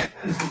 right?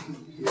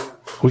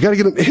 We got to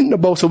get them in the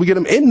boat. So we get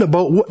them in the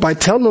boat by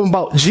telling them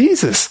about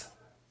Jesus.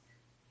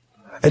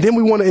 And then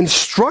we want to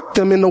instruct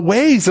them in the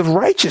ways of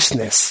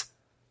righteousness,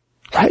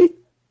 right?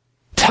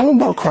 Tell them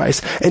about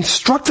Christ.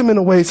 Instruct them in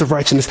the ways of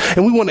righteousness.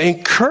 And we want to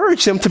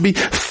encourage them to be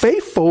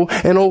faithful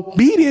and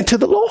obedient to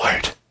the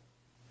Lord.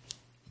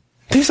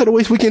 These are the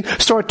ways we can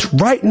start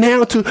right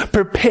now to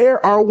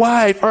prepare our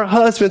wife, our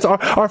husbands,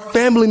 our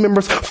family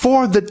members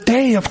for the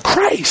day of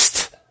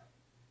Christ.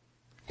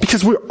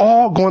 Because we're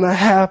all going to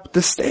have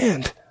to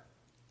stand.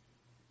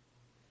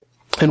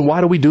 And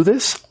why do we do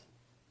this?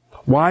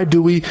 Why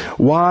do we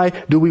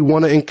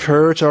want to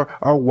encourage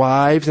our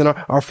wives and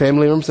our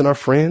family members and our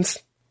friends?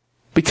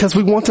 Because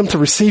we want them to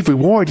receive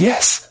reward,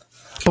 yes.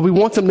 But we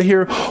want them to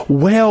hear,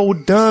 well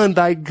done,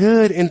 thy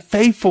good and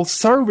faithful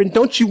servant.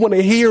 Don't you want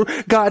to hear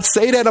God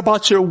say that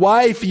about your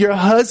wife, your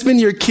husband,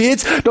 your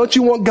kids? Don't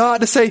you want God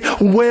to say,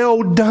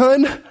 well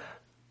done?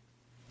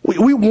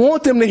 We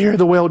want them to hear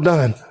the well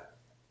done.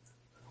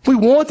 We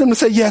want them to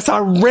say, yes, I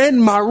ran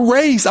my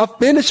race. I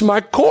finished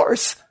my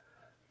course.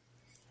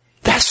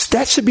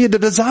 That should be the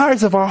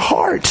desires of our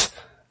heart.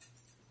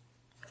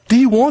 Do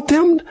you want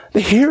them to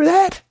hear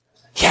that?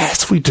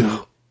 Yes, we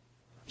do.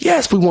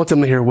 Yes, we want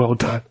them to hear well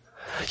done.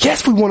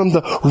 Yes, we want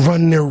them to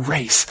run their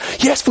race.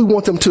 Yes, we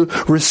want them to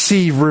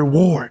receive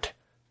reward.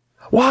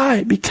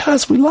 Why?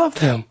 Because we love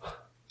them.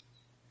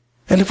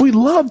 And if we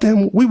love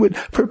them, we would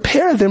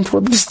prepare them for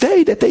this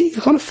day that they're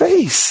going to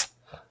face.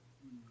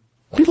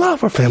 We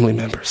love our family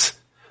members.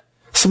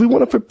 So we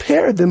want to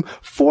prepare them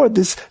for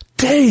this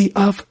day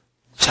of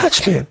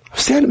judgment,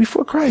 standing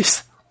before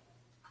Christ.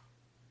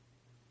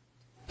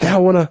 Now I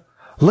want to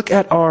look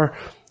at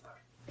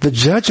the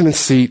judgment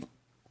seat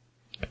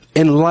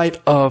in light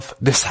of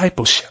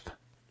discipleship.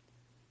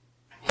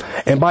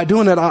 And by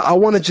doing that, I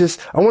want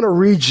to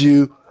read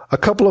you a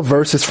couple of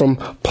verses from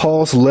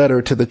Paul's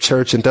letter to the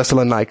church in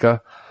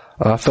Thessalonica,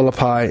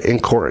 Philippi,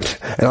 and Corinth.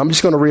 And I'm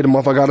just going to read them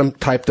off. I got them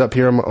typed up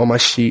here on my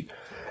sheet.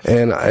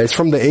 And it's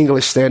from the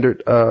English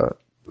Standard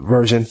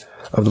version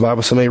of the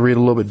Bible, so I may read a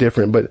little bit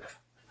different. But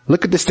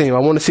look at this thing. I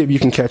want to see if you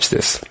can catch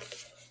this.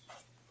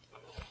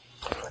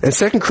 In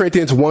 2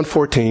 Corinthians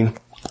 1:14,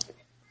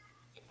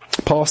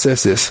 Paul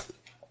says this.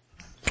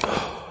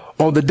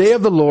 On the day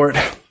of the Lord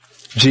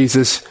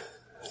Jesus,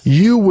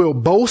 you will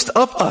boast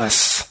of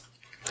us,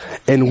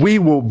 and we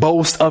will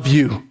boast of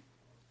you.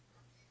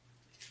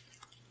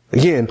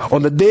 Again,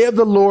 on the day of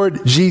the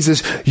Lord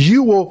Jesus,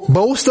 you will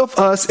boast of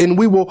us, and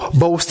we will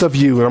boast of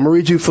you. And I'm going to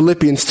read you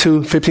Philippians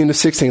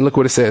 2:15-16. Look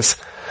what it says.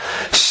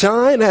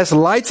 Shine as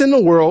lights in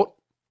the world,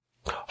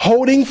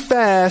 holding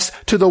fast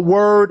to the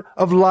word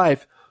of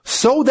life,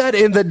 so that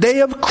in the day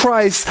of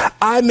Christ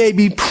I may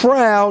be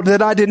proud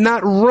that I did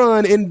not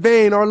run in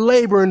vain or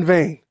labor in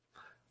vain.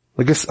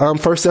 Look at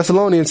 1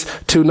 Thessalonians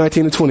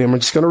 2:19-20. I'm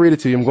just going to read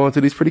it to you. I'm going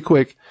through these pretty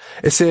quick.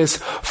 It says,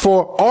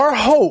 for our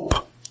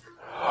hope,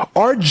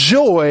 our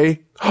joy,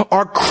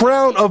 our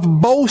crown of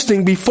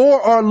boasting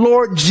before our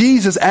Lord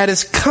Jesus at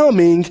his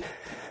coming,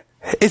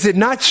 is it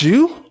not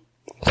you?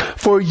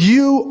 For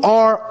you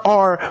are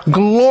our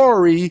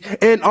glory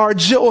and our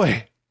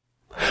joy.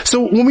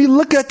 So when we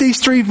look at these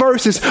three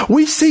verses,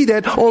 we see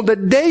that on the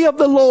day of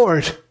the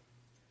Lord,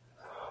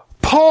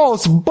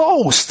 Paul's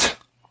boast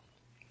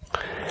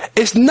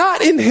is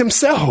not in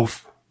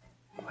himself,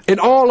 in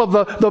all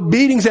of the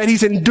beatings that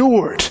he's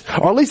endured,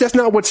 or at least that's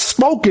not what's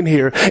spoken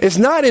here. It's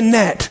not in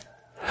that.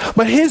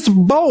 But his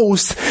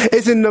boast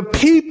is in the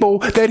people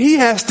that he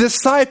has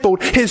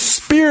discipled, his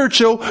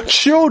spiritual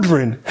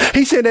children.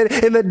 He said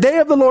that in the day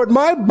of the Lord,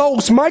 my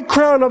boast, my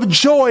crown of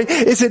joy,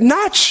 is it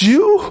not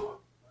you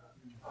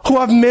who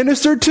I've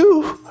ministered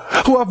to,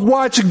 who I've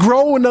watched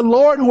grow in the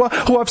Lord,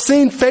 who I've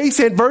seen face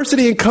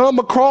adversity and come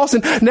across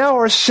and now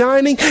are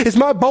shining? Is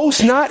my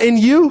boast not in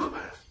you?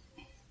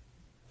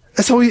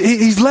 And so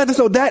he's letting us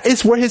know that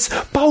is where his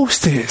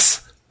boast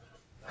is.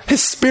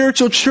 His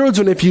spiritual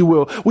children, if you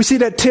will. We see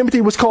that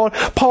Timothy was called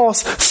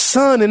Paul's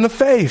son in the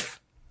faith.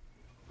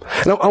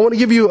 And I want to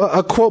give you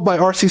a quote by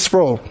R.C.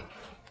 Sproul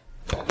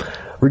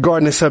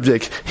regarding this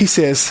subject. He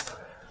says,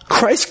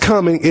 Christ's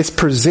coming is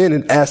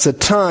presented as a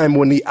time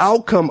when the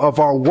outcome of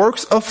our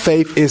works of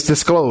faith is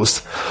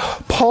disclosed.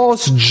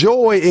 Paul's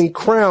joy and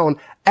crown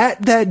at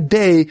that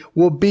day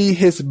will be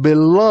his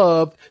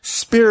beloved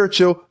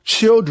spiritual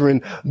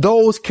children,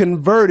 those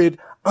converted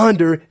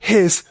under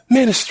his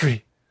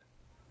ministry.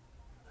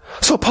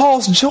 So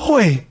Paul's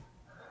joy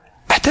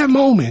at that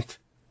moment,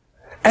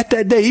 at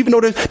that day, even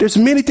though there's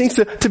many things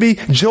to be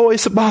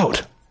joyous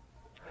about,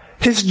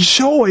 his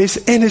joy is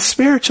in his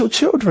spiritual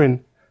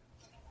children.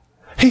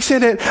 He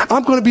said that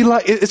I'm going to be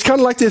like, it's kind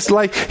of like this,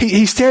 like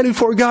he's standing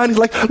before God and he's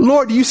like,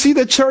 Lord, do you see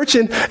the church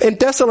in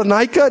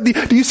Thessalonica?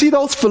 Do you see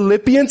those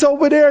Philippians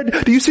over there?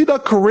 Do you see the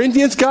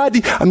Corinthians,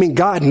 God? I mean,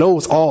 God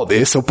knows all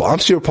this, so I'm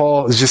sure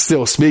Paul is just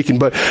still speaking,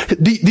 but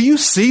do you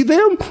see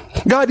them?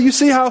 God, do you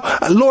see how,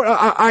 Lord,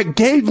 I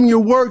gave them your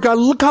word. God,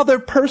 look how they're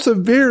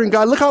persevering.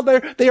 God, look how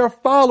they are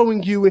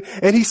following you.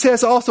 And he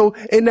says also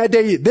in that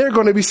day, they're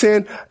going to be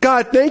saying,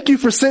 God, thank you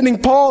for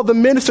sending Paul, the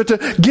minister,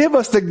 to give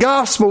us the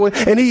gospel.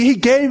 And he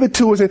gave it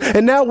to us.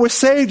 And now we're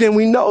saved and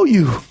we know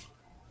you.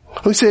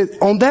 He said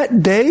on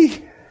that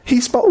day,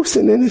 he's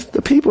boasting in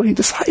the people he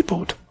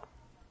discipled.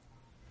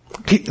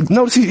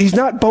 Notice he's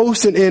not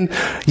boasting in,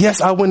 yes,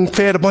 I went and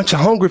fed a bunch of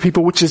hungry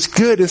people, which is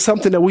good and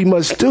something that we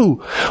must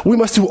do. We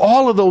must do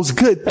all of those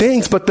good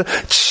things, but the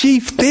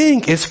chief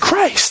thing is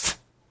Christ.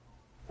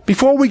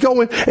 Before we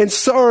go and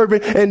serve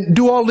and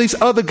do all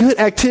these other good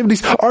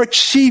activities, our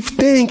chief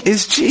thing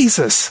is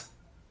Jesus.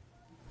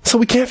 So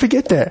we can't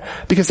forget that,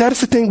 because that is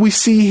the thing we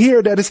see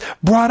here that is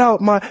brought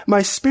out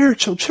my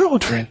spiritual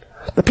children.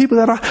 The people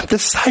that are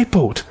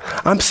discipled.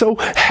 I'm so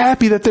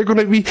happy that they're going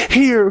to be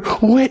here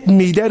with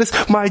me. That is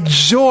my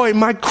joy,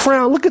 my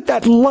crown. Look at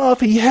that love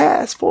he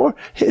has for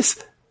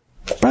his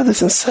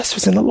brothers and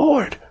sisters in the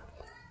Lord.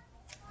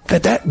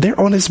 That they're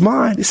on his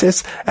mind. It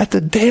says at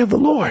the day of the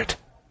Lord.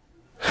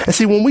 And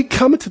see, when we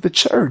come into the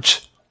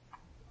church,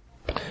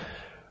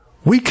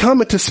 we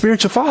come into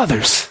spiritual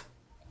fathers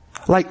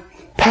like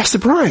Pastor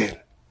Brian.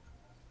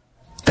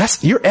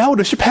 That's your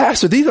elders, your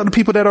pastor. These are the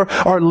people that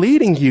are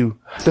leading you.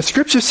 The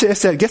scripture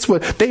says that, guess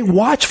what? They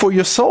watch for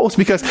your souls,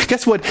 because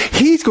guess what?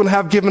 He's going to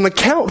have given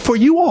account for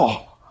you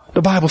all.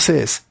 The Bible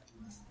says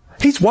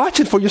he's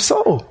watching for your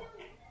soul.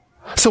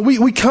 So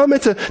we come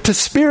into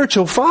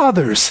spiritual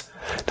fathers,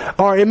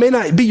 or it may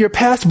not be your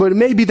pastor, but it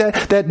may be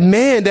that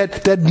man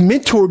that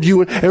mentored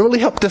you and really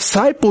helped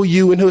disciple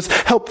you and who's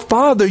helped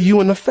father you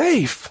in the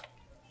faith.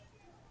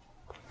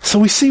 So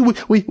we see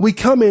we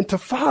come into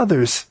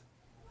fathers.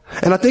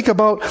 And I think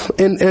about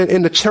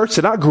in the church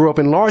that I grew up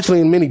in,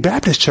 largely in many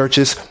Baptist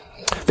churches,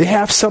 they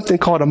have something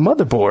called a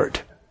motherboard.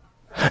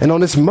 And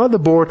on this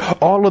motherboard,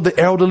 all of the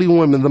elderly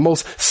women, the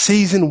most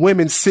seasoned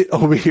women, sit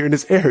over here in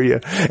this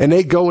area. And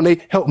they go and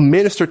they help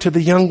minister to the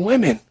young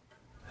women.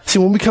 See,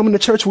 when we come into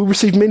church, we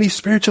receive many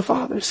spiritual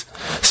fathers,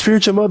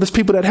 spiritual mothers,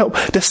 people that help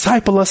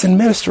disciple us and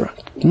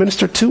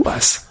minister to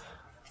us.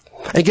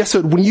 And guess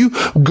what? When you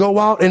go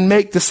out and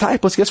make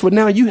disciples, guess what?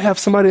 Now you have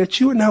somebody that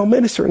you are now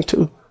ministering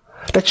to,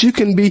 that you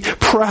can be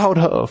proud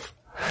of,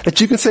 that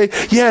you can say,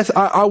 yes,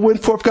 I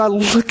went forth. God,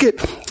 look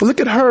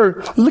at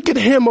her. Look at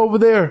him over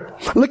there.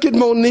 Look at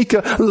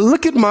Monica.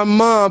 Look at my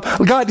mom.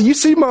 God, do you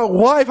see my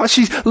wife? How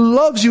she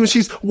loves you and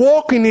she's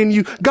walking in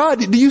you. God,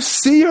 do you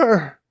see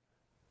her?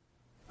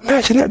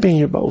 Imagine that being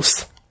your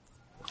boast.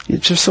 You're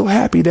just so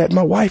happy that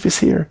my wife is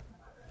here,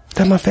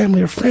 that my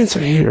family or friends are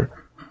here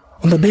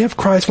on the day of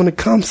Christ when it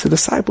comes to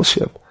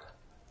discipleship.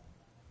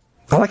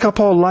 I like how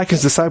Paul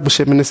likens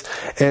discipleship in this,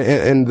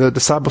 and the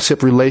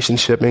discipleship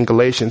relationship in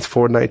Galatians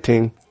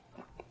 4:19.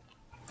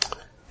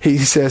 He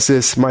says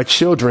this, my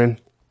children,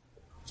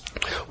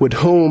 with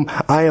whom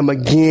I am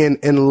again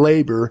in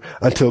labor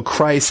until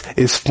Christ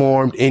is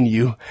formed in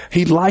you.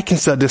 He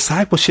likens the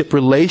discipleship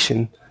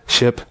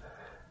relationship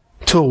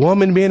to a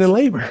woman being in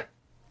labor.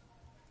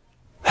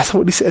 That's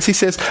what he says. He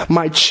says,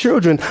 my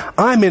children,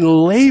 I'm in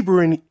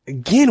laboring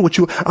again with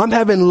you. I'm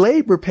having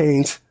labor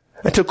pains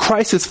until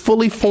Christ is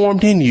fully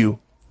formed in you.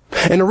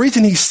 And the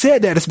reason he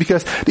said that is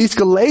because these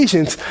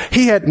Galatians,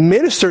 he had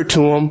ministered to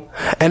them,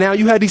 and now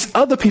you had these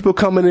other people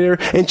coming in there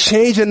and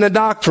changing the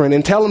doctrine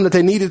and telling them that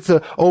they needed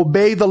to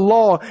obey the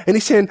law. And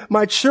he's saying,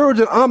 my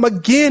children, I'm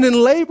again in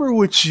labor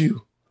with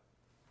you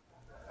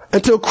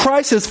until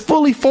Christ is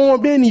fully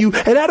formed in you.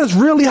 And that is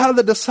really how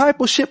the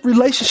discipleship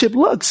relationship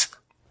looks.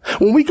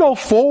 When we go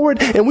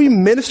forward and we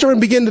minister and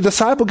begin to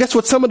disciple, guess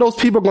what? Some of those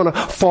people are going to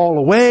fall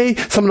away.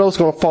 Some of those are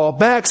going to fall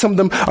back. Some of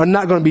them are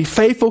not going to be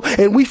faithful.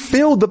 And we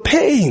feel the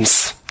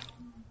pains.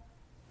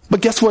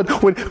 But guess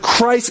what? When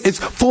Christ is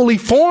fully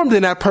formed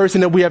in that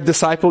person that we have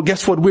discipled,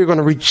 guess what? We're going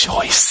to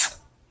rejoice.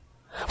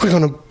 We're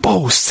going to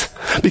boast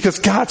because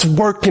God's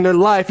work in their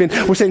life. And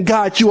we're saying,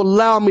 God, you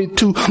allow me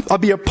to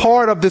be a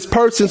part of this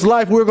person's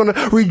life. We're going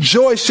to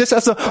rejoice just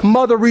as a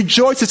mother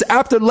rejoices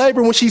after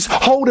labor when she's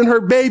holding her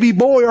baby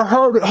boy or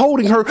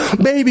holding her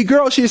baby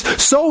girl. She is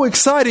so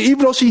excited,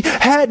 even though she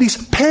had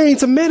these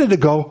pains a minute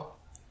ago.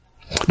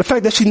 The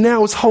fact that she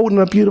now is holding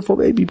a beautiful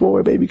baby boy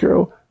or baby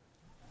girl,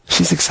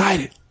 she's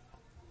excited.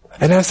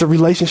 And that's the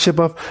relationship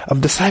of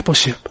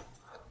discipleship.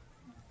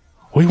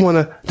 We want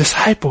to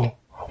disciple.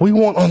 We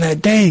want on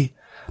that day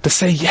to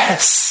say,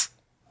 yes,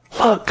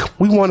 look,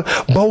 we want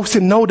to boast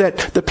and know that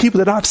the people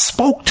that I've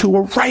spoke to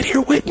are right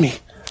here with me.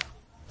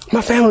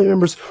 My family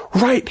members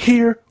right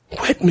here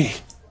with me.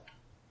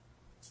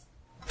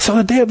 So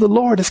the day of the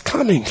Lord is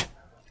coming.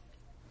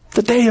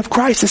 The day of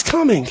Christ is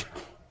coming.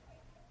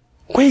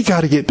 We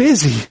got to get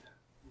busy.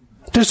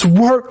 There's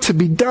work to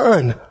be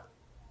done.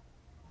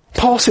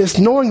 Paul says,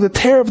 knowing the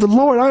terror of the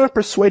Lord, I am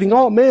persuading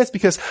all men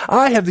because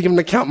I have to give an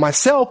account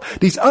myself.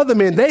 These other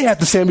men, they have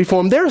to stand before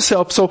him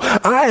themselves. So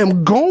I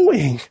am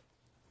going.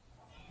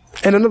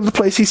 And another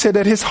place he said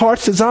that his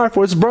heart's desire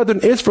for his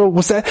brethren Israel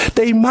was that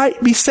they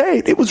might be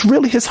saved. It was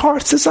really his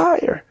heart's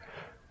desire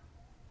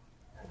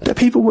that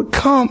people would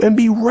come and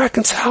be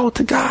reconciled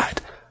to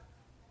God.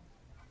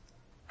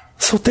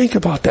 So think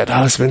about that,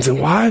 husbands and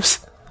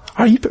wives.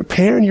 Are you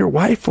preparing your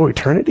wife for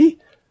eternity?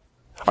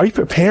 Are you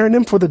preparing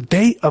them for the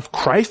day of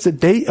Christ, the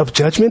day of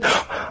judgment?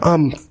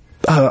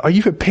 Are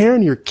you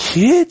preparing your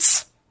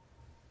kids?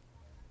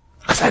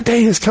 Because that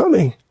day is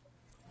coming.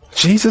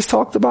 Jesus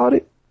talked about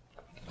it.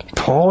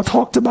 Paul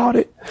talked about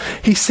it.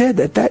 He said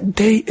that that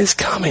day is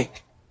coming.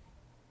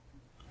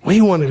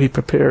 We want to be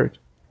prepared.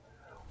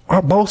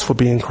 Our boast will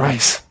be in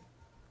Christ.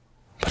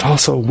 But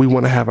also we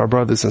want to have our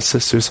brothers and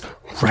sisters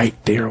right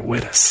there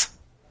with us.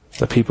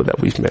 The people that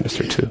we've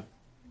ministered to.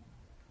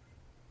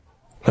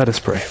 Let us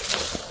pray.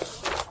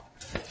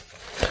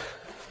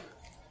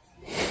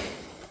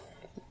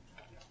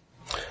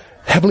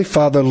 Heavenly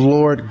Father,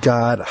 Lord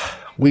God,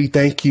 we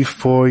thank you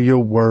for your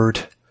word.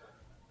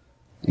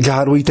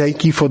 God, we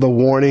thank you for the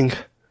warning.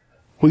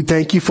 We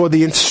thank you for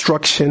the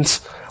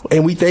instructions.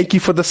 And we thank you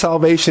for the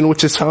salvation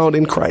which is found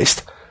in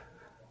Christ.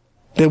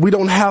 That we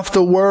don't have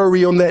to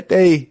worry on that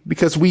day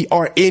because we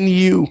are in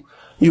you.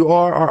 You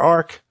are our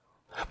ark.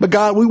 But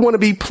God, we want to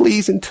be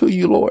pleasing to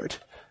you, Lord.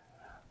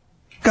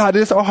 God,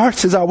 it's our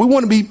heart's desire. We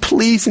want to be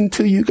pleasing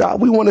to you,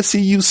 God. We want to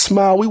see you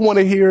smile. We want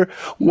to hear,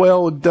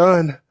 well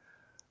done.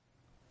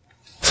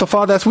 So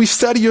Father, as we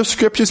study your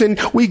scriptures and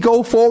we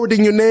go forward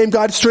in your name,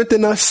 God,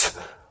 strengthen us.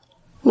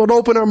 Lord,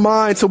 open our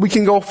minds so we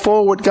can go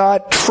forward,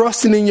 God,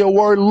 trusting in your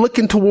word,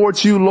 looking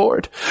towards you,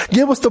 Lord.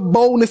 Give us the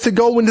boldness to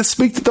go and to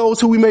speak to those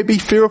who we may be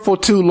fearful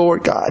to,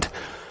 Lord God.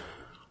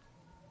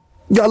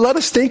 God, let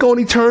us think on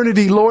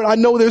eternity, Lord. I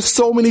know there's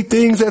so many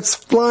things that's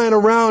flying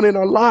around in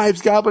our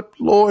lives, God, but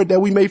Lord,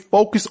 that we may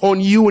focus on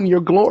you and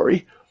your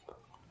glory.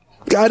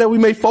 God, that we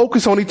may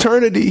focus on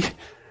eternity,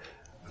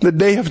 the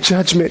day of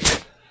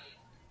judgment.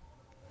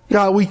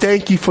 God, we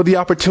thank you for the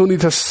opportunity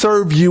to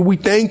serve you. We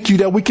thank you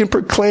that we can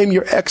proclaim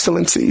your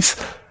excellencies.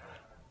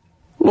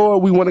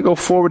 Lord, we want to go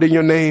forward in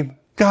your name.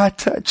 God,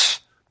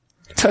 touch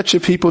your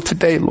people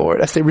today,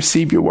 Lord, as they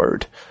receive your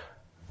word.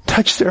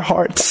 Touch their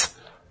hearts.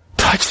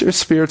 Touch their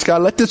spirits,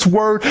 God. Let this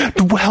word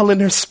dwell in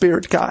their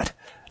spirit, God.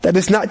 That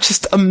is not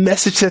just a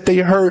message that they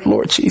heard,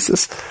 Lord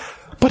Jesus,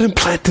 but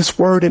implant this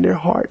word in their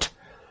heart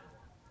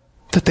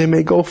that they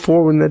may go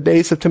forward in the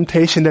days of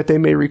temptation, that they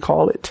may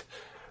recall it.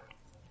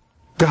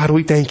 God,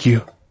 we thank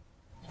you.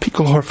 Be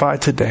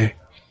glorified today.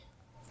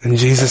 In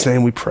Jesus'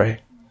 name we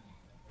pray.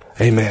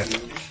 Amen.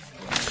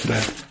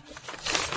 Amen.